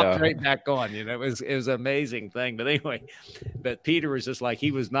popped right back on. It was an amazing thing. But anyway, Peter was just like,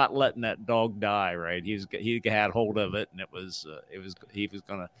 he was not letting that dog die, right? He had hold of it, and he was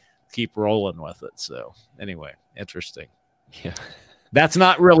going to keep rolling with it. So anyway, interesting. Yeah. That's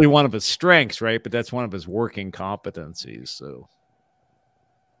not really one of his strengths, right? But that's one of his working competencies. So.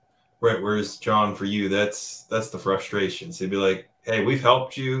 Right. Whereas John, for you, that's the frustration. So you'd be like, hey, we've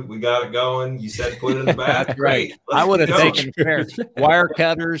helped you. We got it going. You said put it in the back. That's right. Great. Let's I would have keep going. taken a pair of wire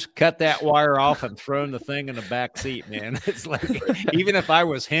cutters, cut that wire off, and thrown the thing in the back seat, man. It's like, even if I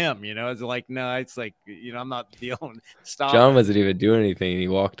was him, it's like, no, it's like, I'm not dealing. Stop. John wasn't even doing anything. He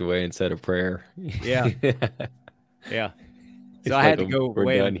walked away and said a prayer. Yeah. Yeah. So I had to go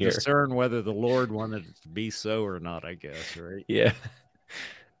away and discern whether the Lord wanted it to be so or not, I guess, right? Yeah.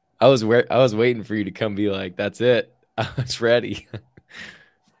 I was waiting for you to come be like, that's it. I was ready.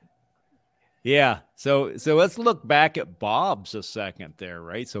 Yeah. So let's look back at Bob's a second there,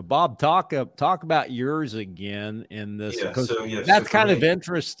 right? So Bob, talk about yours again in this. Yeah, that's kind of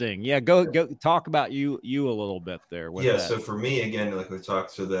interesting. Yeah, go talk about you a little bit there. So for me, again, like we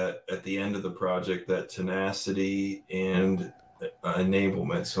talked, so that at the end of the project, that tenacity and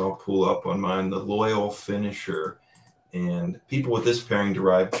enablement. So I'll pull up on mine, the loyal finisher. And people with this pairing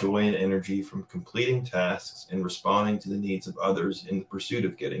derive joy and energy from completing tasks and responding to the needs of others in the pursuit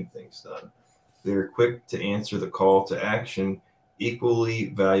of getting things done. They're quick to answer the call to action, equally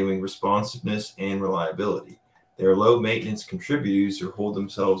valuing responsiveness and reliability. They are low maintenance contributors who hold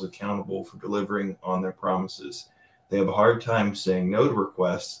themselves accountable for delivering on their promises. They have a hard time saying no to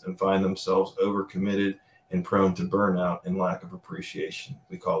requests and find themselves overcommitted and prone to burnout and lack of appreciation.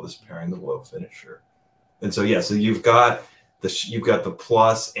 We call this pairing the loyal finisher. And so, so you've got the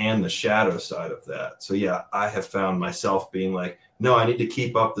plus and the shadow side of that. So I have found myself being like, no, I need to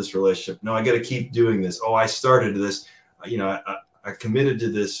keep up this relationship. No, I got to keep doing this. Oh, I started this, I committed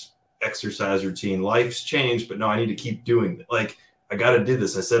to this exercise routine. Life's changed, but no, I need to keep doing it. Like, I got to do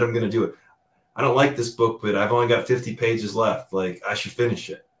this. I said I'm going to do it. I don't like this book, but I've only got 50 pages left. Like, I should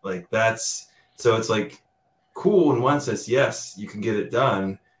finish it. Like, so it's like cool in one sense. Yes, you can get it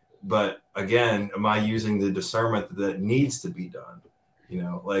done. But again, am I using the discernment that needs to be done?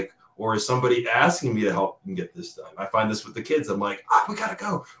 Or is somebody asking me to help them get this done? I find this with the kids. I'm like, we got to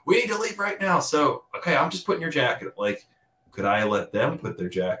go. We need to leave right now. So, okay, I'm just putting your jacket. Like, could I let them put their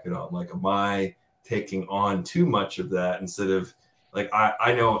jacket on? Like, am I taking on too much of that instead of, like,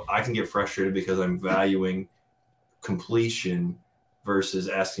 I know I can get frustrated because I'm valuing completion versus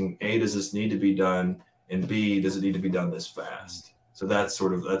asking, A, does this need to be done? And B, does it need to be done this fast? So that's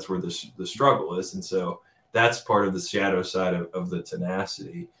where the struggle is. And so that's part of the shadow side of the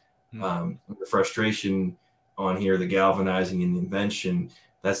tenacity. The frustration on here, the galvanizing and the invention,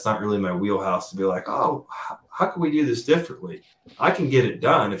 that's not really my wheelhouse to be like, oh, how can we do this differently? I can get it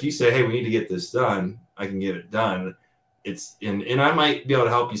done. If you say, hey, we need to get this done, I can get it done. And I might be able to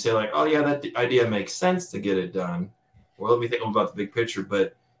help you say like, oh yeah, that idea makes sense to get it done. Or let me think about the big picture,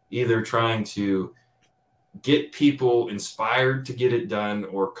 but either trying to get people inspired to get it done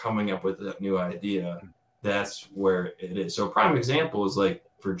or coming up with a new idea, that's where it is. So a prime example is like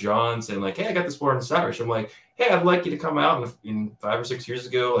for John saying like, hey, I got this board in Irish. I'm like, hey, I'd like you to come out in 5 or 6 years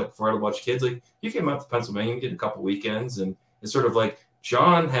ago, like before I had a bunch of kids, like you came out to Pennsylvania, you did a couple weekends. And it's sort of like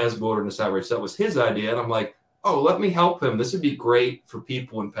John has Wilderness Outreach. That was his idea. And I'm like, oh, let me help him. This would be great for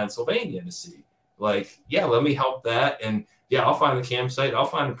people in Pennsylvania to see. Like, yeah, let me help that. And yeah, I'll find the campsite. I'll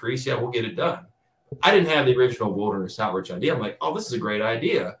find a priest. Yeah, we'll get it done. I didn't have the original Wilderness Outreach idea. I'm like, oh, this is a great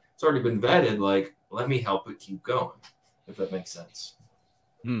idea. It's already been vetted. Like, let me help it keep going, if that makes sense.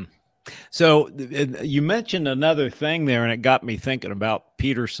 So you mentioned another thing there, and it got me thinking about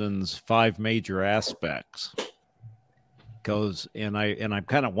Peterson's 5 major aspects. I'm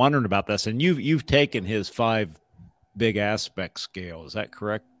kind of wondering about this. And you've taken his 5 big aspect scale. Is that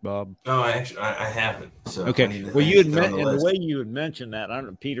correct, Bob? No, I haven't. So okay. Well, you had the way you had mentioned that. I don't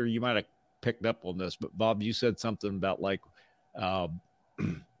know, Peter, you might have picked up on this, but Bob, you said something about like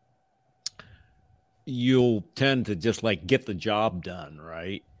you'll tend to just like get the job done,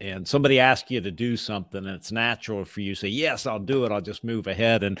 right? And somebody asks you to do something, and it's natural for you to say, yes, I'll do it. I'll just move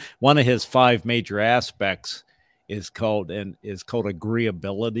ahead. And one of his 5 major aspects is called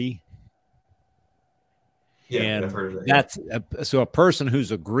agreeability. Yeah, and I've heard of that. So a person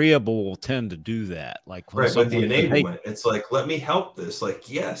who's agreeable will tend to do that. Like right, but the enablement, it's like, let me help this. Like,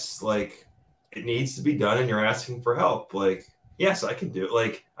 yes, like it needs to be done, and you're asking for help. Like, yes, I can do it.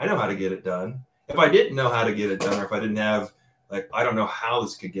 Like, I know how to get it done. If I didn't know how to get it done, or if I didn't have, like, I don't know how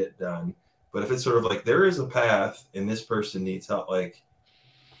this could get done. But if it's sort of like there is a path, and this person needs help, like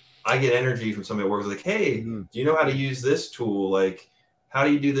I get energy from somebody that works like, hey, do you know how to use this tool? Like, how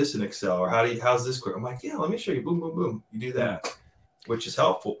do you do this in Excel? Or how's this quick? I'm like, yeah, let me show you. Boom, boom, boom. You do that, which is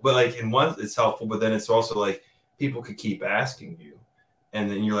helpful. But like in one, it's helpful, but then it's also like people could keep asking you. And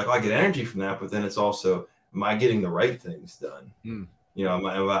then you're like, oh, I get energy from that. But then it's also, am I getting the right things done? You know,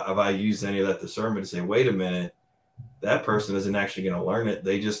 have I used any of that discernment to say, wait a minute, that person isn't actually going to learn it.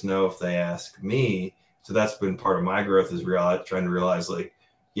 They just know if they ask me. So that's been part of my growth, is trying to realize, like,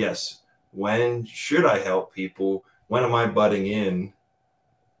 yes, when should I help people? When am I butting in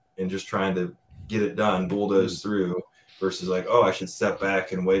and just trying to get it done, bulldoze through, versus like, oh, I should step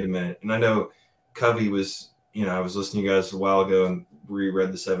back and wait a minute. And I know Covey was, I was listening to you guys a while ago and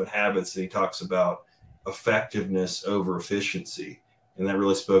reread the 7 Habits, and he talks about effectiveness over efficiency. And that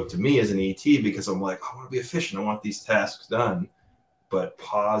really spoke to me as an ET, because I'm like, I want to be efficient. I want these tasks done. But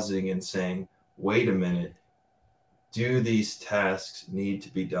pausing and saying, wait a minute, do these tasks need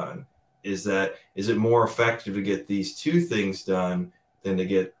to be done? Is it more effective to get these 2 things done than to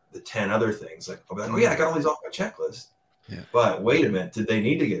get the 10 other things? Like, I'll be like, oh yeah, I got all these off my checklist. Yeah. But wait a minute, did they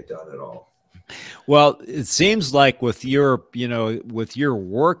need to get done at all? Well, it seems like with your, with your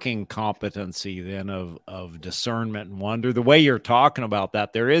working competency then of discernment and wonder, the way you're talking about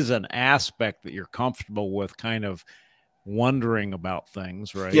that, there is an aspect that you're comfortable with, kind of wondering about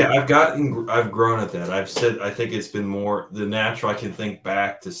things, right? Yeah, I've grown at that. I've said, I think it's been more the natural. I can think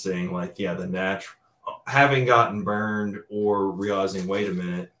back to saying, like, yeah, the natural, having gotten burned or realizing, wait a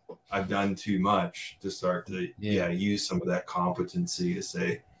minute, I've done too much, to start to use some of that competency to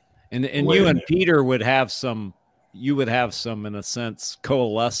say. And you and Peter would have some, in a sense,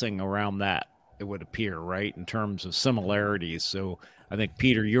 coalescing around that, it would appear, right, in terms of similarities. So I think,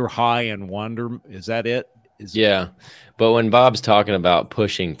 Peter, you're high in wonder. Is that it? But when Bob's talking about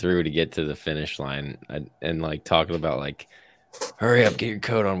pushing through to get to the finish line, and like talking about, like, hurry up, get your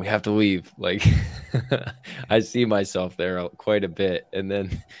coat on, we have to leave, like, I see myself there quite a bit. And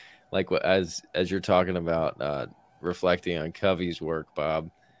then, like, as you're talking about reflecting on Covey's work, Bob,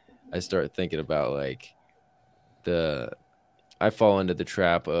 I start thinking about, like, I fall into the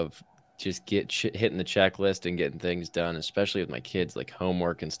trap of just hitting the checklist and getting things done, especially with my kids, like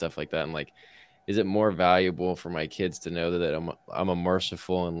homework and stuff like that. I'm like, is it more valuable for my kids to know that I'm a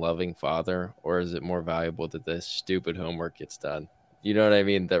merciful and loving father, or is it more valuable that this stupid homework gets done? You know what I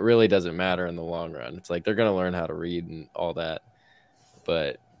mean? That really doesn't matter in the long run. It's like, they're going to learn how to read and all that.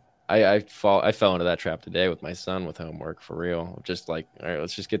 But I fell into that trap today with my son with homework, for real. Just like, all right,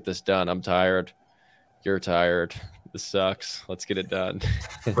 let's just get this done. I'm tired. You're tired. This sucks. Let's get it done.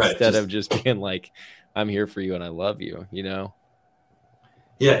 Right, Instead of just being like, I'm here for you and I love you,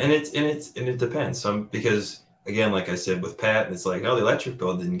 Yeah, and it depends. Because again, like I said with Pat, it's like, oh, the electric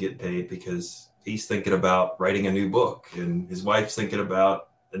bill didn't get paid because he's thinking about writing a new book, and his wife's thinking about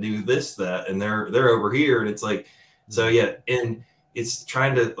a new this, that, and they're over here, and it's like, so yeah, and it's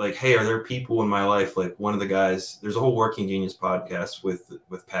trying to, like, hey, are there people in my life, like one of the guys, there's a whole Working Genius podcast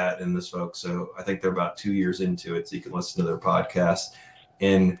with Pat and this folks. So I think they're about 2 years into it, so you can listen to their podcast.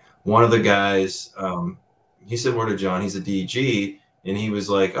 And one of the guys, he said, "Word to John, he's a DG." And he was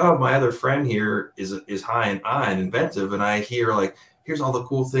like, oh, my other friend here is high in I and inventive. And I hear, like, here's all the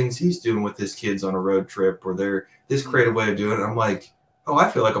cool things he's doing with his kids on a road trip, or they're this creative way of doing it. And I'm like, oh,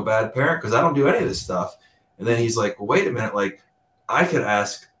 I feel like a bad parent because I don't do any of this stuff. And then he's like, well, wait a minute. Like, I could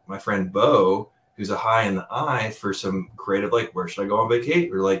ask my friend Bo, who's a high in the I, for some creative, like, where should I go on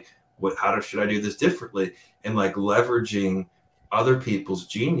vacation? Or like, should I do this differently? And like leveraging other people's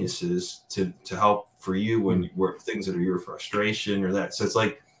geniuses to help for you when you work things that are your frustration or that. So it's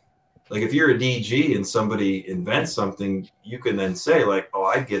like if you're a DG and somebody invents something, you can then say, like, oh,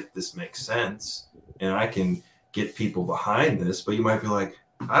 I get this makes sense and I can get people behind this. But you might be like,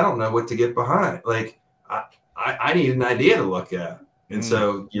 I don't know what to get behind. Like, I need an idea to look at. And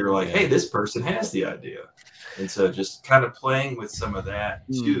so you're like, hey, this person has the idea. And so just kind of playing with some of that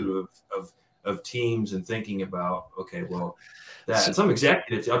too, of teams, and thinking about, okay, well, that some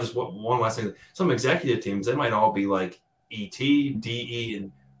executives, I'll just one last thing. Some executive teams, they might all be like ET,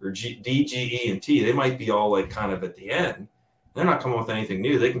 DE, or D, G, E, and T. They might be all like kind of at the end. They're not coming with anything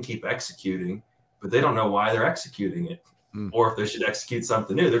new. They can keep executing, but they don't know why they're executing it, or if they should execute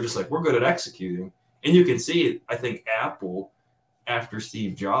something new. They're just like, we're good at executing. And you can see it. I think Apple, after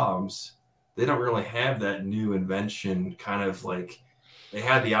Steve Jobs, they don't really have that new invention kind of like, they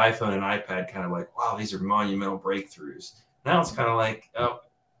had the iPhone and iPad kind of like, wow, these are monumental breakthroughs. Now it's kind of like, oh,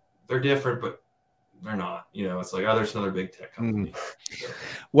 they're different, but they're not. It's like, oh, there's another big tech company. So.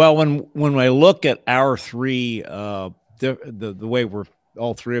 Well, when I look at our three, the way we're,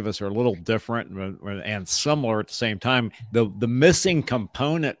 all three of us are a little different and similar at the same time, the missing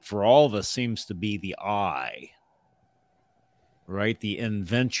component for all of us seems to be the I, right? The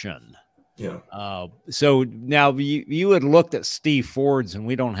invention. Yeah. So now you had looked at Steve Ford's, and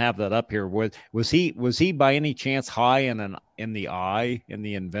we don't have that up here. Was he by any chance high in the I, in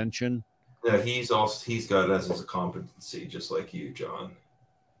the invention? Yeah, he's got it as a competency, just like you, John.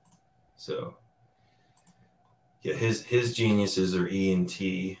 So Yeah, his geniuses are E and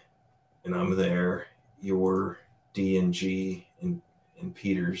T, and I'm there. Your D and G, and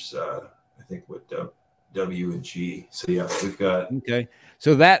Peter's I think what W and G. So yeah, we've got Okay.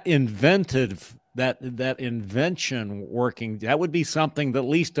 So that inventive that invention working, that would be something that at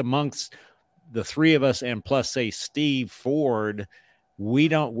least amongst the three of us and plus say Steve Ford,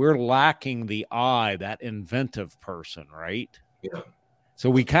 we're lacking the eye, that inventive person, right? Yeah. So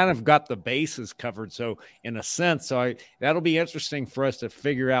we kind of got the bases covered. So in a sense, that'll be interesting for us to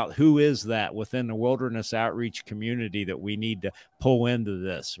figure out who is that within the wilderness outreach community that we need to pull into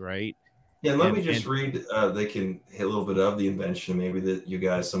this, right? Yeah, let me just read. They can hit a little bit of the invention. Maybe that you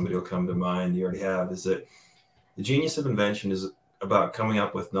guys, somebody will come to mind. You already have. Is that the genius of invention is about coming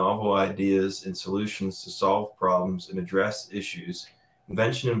up with novel ideas and solutions to solve problems and address issues.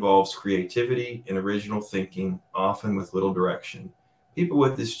 Invention involves creativity and original thinking, often with little direction. People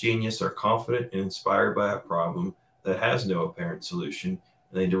with this genius are confident and inspired by a problem that has no apparent solution,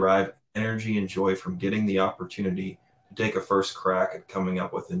 and they derive energy and joy from getting the opportunity to take a first crack at coming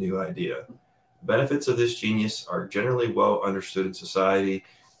up with a new idea. The benefits of this genius are generally well understood in society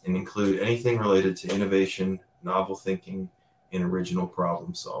and include anything related to innovation, novel thinking, and original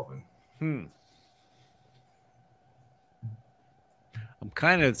problem solving.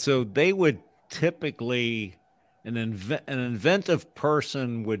 So they would typically, an inventive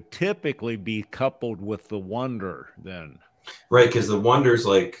person would typically be coupled with the wonder then. Right, because the wonder's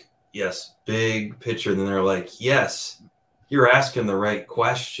like, yes, big picture. And then they're like, yes, you're asking the right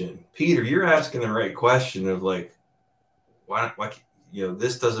question. Peter, you're asking the right question of like, why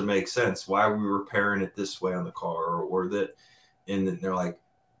this doesn't make sense. Why are we repairing it this way on the car or that? And then they're like,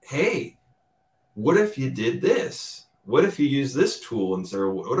 hey, what if you did this? What if you use this tool? And so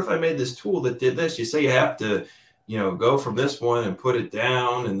what if I made this tool that did this? You say you have to, go from this one and put it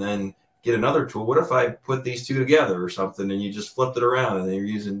down and then get another tool. What if I put these two together or something and you just flipped it around and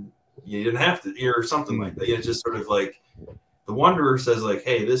then you didn't have to, or something like that. It's just sort of like the wanderer says like,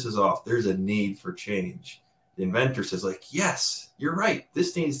 hey, this is off. There's a need for change. The inventor says like, yes, you're right.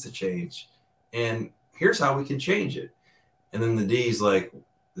 This needs to change. And here's how we can change it. And then the D's like,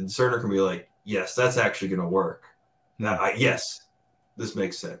 the discerner can be like, yes, that's actually going to work. Yes, this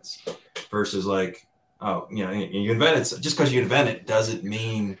makes sense. Versus like, oh, you invent it. Just because you invent it doesn't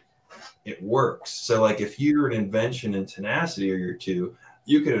mean it works. So like if you're an invention and tenacity or you're two,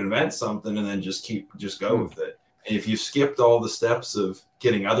 you can invent something and then just go with it. And if you skipped all the steps of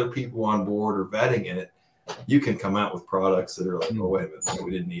getting other people on board or vetting it, you can come out with products that are like, oh, wait a minute,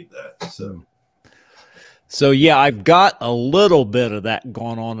 we didn't need that. So yeah, I've got a little bit of that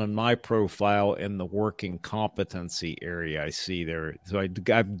going on in my profile in the working competency area I see there. So I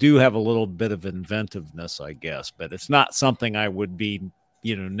do have a little bit of inventiveness, I guess, but it's not something I would be,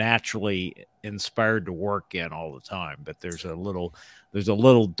 naturally inspired to work in all the time. But there's a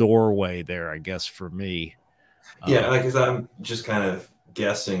little doorway there, I guess, for me. Yeah, because I'm just kind of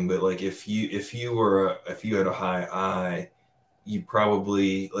guessing, but like if you had a high I, you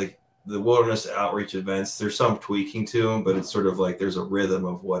probably like the wilderness outreach events, there's some tweaking to them, but it's sort of like there's a rhythm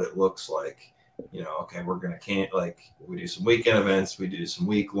of what it looks like. Okay, we're going to we do some weekend events, we do some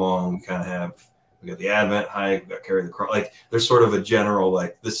week long, we got the Advent hike, we got carry the cross. Like there's sort of a general,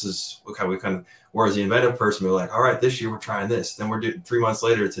 like this is okay. We kind of, whereas the inventive person, we're like, all right, this year we're trying this. Then we're doing 3 months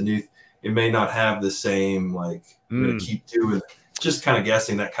later, it's a new, it may not have the same, like we're going to keep doing it. Just kind of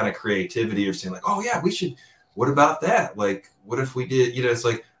guessing that kind of creativity of saying like, oh yeah, we should, what about that? Like, what if we did, it's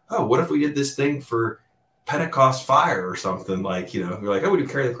like, oh, what if we did this thing for Pentecost fire or something? Like, we're like, oh, we do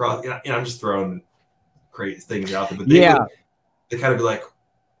carry the cross. I'm just throwing crazy things out there. But they kind of be like,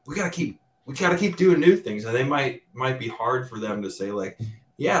 we gotta keep doing new things. And they might be hard for them to say, like,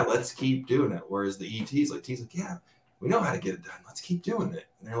 yeah, let's keep doing it. Whereas the ET's like, yeah, we know how to get it done. Let's keep doing it.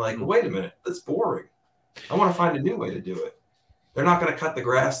 And they're like, well, wait a minute, that's boring. I want to find a new way to do it. They're not going to cut the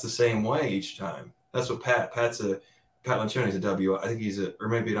grass the same way each time. That's what Pat Lancioni's a W. I think he's or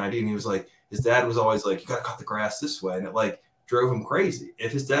maybe an ID. And he was like, his dad was always like, you got to cut the grass this way. And it like drove him crazy.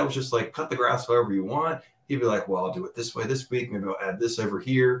 If his dad was just like, cut the grass however you want, he'd be like, well, I'll do it this way this week. Maybe I'll add this over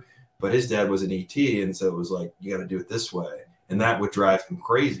here. But his dad was an ET. And so it was like, you got to do it this way. And that would drive him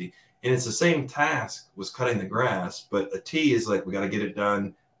crazy. And it's the same task, was cutting the grass. But a T is like, we got to get it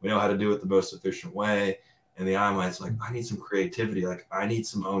done. We know how to do it the most efficient way. And the I mind's like, I need some creativity. Like, I need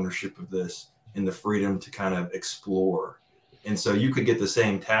some ownership of this and the freedom to kind of explore. And so you could get the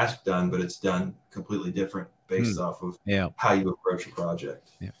same task done, but it's done completely different based off of how you approach a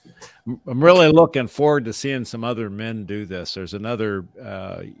project. Yeah. I'm really looking forward to seeing some other men do this. There's another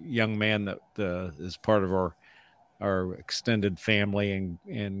young man that is part of our our extended family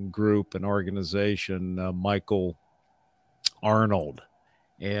and group and organization, Michael Arnold.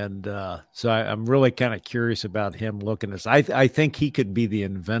 And so I'm really kind of curious about him looking at this. I think he could be the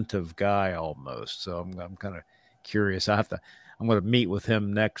inventive guy almost. So I'm kind of curious. I'm going to meet with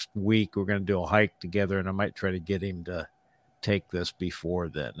him next week. We're going to do a hike together, and I might try to get him to take this before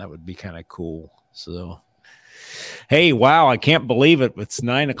then. That would be kind of cool. So, hey, wow, I can't believe it. It's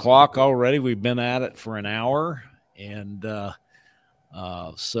 9:00 already. We've been at it for an hour. And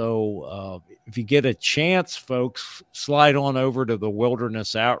so if you get a chance, folks, slide on over to the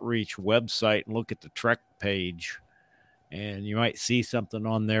Wilderness Outreach website and look at the Trek page. And you might see something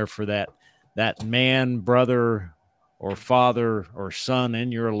on there for that man, brother, or father or son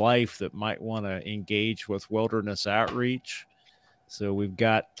in your life that might want to engage with Wilderness Outreach. So we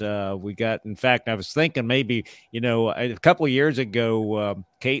got, in fact, I was thinking maybe, a couple of years ago,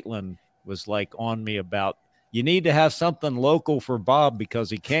 Caitlin was like on me about, you need to have something local for Bob because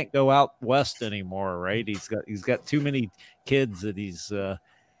he can't go out west anymore, right? He's got too many kids that he's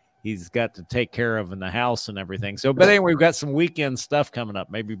got to take care of in the house and everything. So, but anyway, we've got some weekend stuff coming up.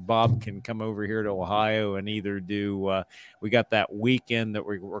 Maybe Bob can come over here to Ohio and either do, we got that weekend that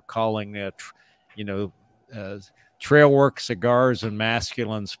we're calling, Trail Work, Cigars, and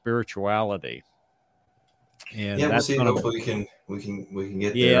Masculine Spirituality. And yeah, we'll see. Hopefully we can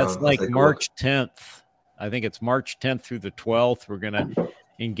get there. Yeah, it's like March 10th. I think it's March 10th through the 12th. We're going to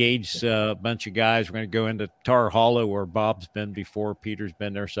engage a bunch of guys. We're going to go into Tar Hollow where Bob's been before. Peter's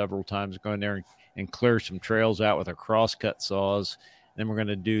been there several times. Go in there and clear some trails out with our crosscut saws. Then we're going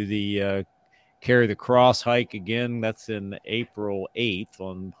to do the Carry the Cross hike again. That's in April 8th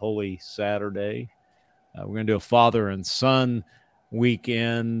on Holy Saturday. We're going to do a father and son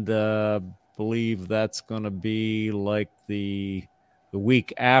weekend. Believe that's going to be like the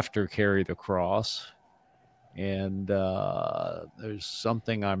week after Carry the Cross. And there's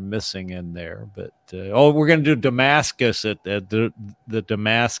something I'm missing in there. But, we're going to do Damascus at the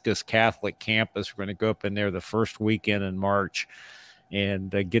Damascus Catholic campus. We're going to go up in there the first weekend in March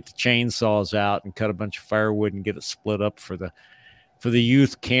and get the chainsaws out and cut a bunch of firewood and get it split up for the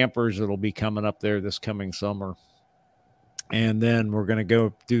youth campers that'll be coming up there this coming summer. And then we're going to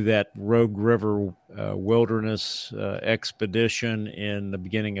go do that Rogue River Wilderness expedition in the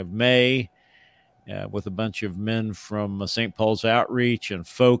beginning of May with a bunch of men from St. Paul's Outreach and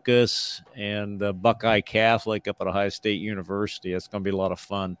Focus and Buckeye Catholic up at Ohio State University. It's going to be a lot of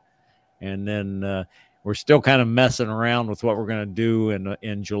fun. And then we're still kind of messing around with what we're going to do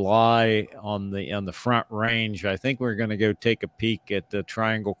in July on the Front Range. I think we're going to go take a peek at the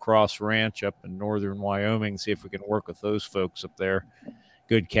Triangle Cross Ranch up in northern Wyoming, see if we can work with those folks up there.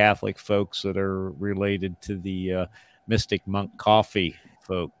 Good Catholic folks that are related to the Mystic Monk Coffee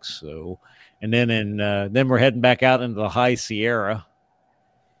folks. So, and then then we're heading back out into the High Sierra,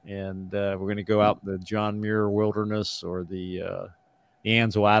 and we're going to go out in the John Muir Wilderness or the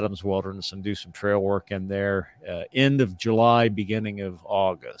Ansel Adams Wilderness and do some trail work in there end of July, beginning of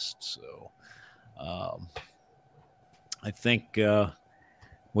August. So I think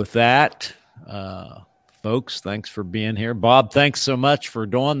with that, folks, thanks for being here. Bob, thanks so much for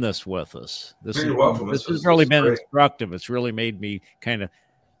doing this with us. You're welcome. This has really been instructive. It's really made me kind of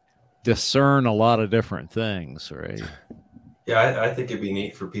discern a lot of different things, right? Yeah, I think it'd be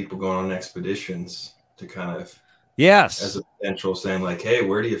neat for people going on expeditions to kind of as a potential saying like, hey,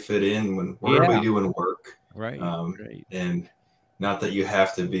 where do you fit in when where are we doing work? Right. Right. And not that you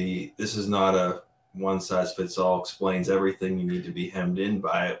have to be, this is not a one size fits all, explains everything, you need to be hemmed in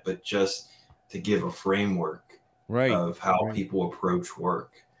by it, but just to give a framework of how people approach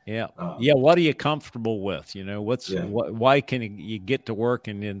work. Yeah. What are you comfortable with? Why can you get to work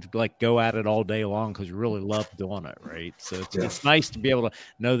and then like go at it all day long because you really love doing it, right? So it's nice to be able to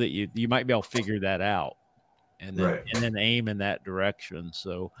know that you might be able to figure that out and then aim in that direction.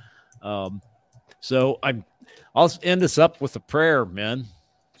 So I'll end this up with a prayer, men.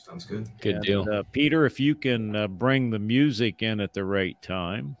 Sounds good. Good deal. Peter, if you can bring the music in at the right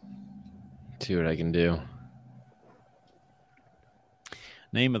time. See what I can do.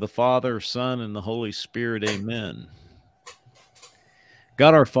 Name of the Father, Son, and the Holy Spirit. Amen.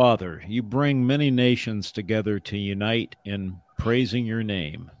 God our Father, you bring many nations together to unite in praising your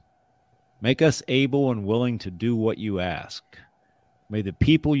name. Make us able and willing to do what you ask. May the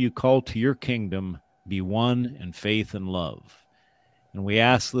people you call to your kingdom be one in faith and love. And we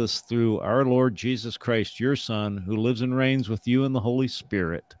ask this through our Lord Jesus Christ, your Son, who lives and reigns with you in the Holy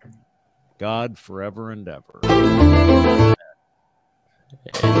Spirit, God forever and ever.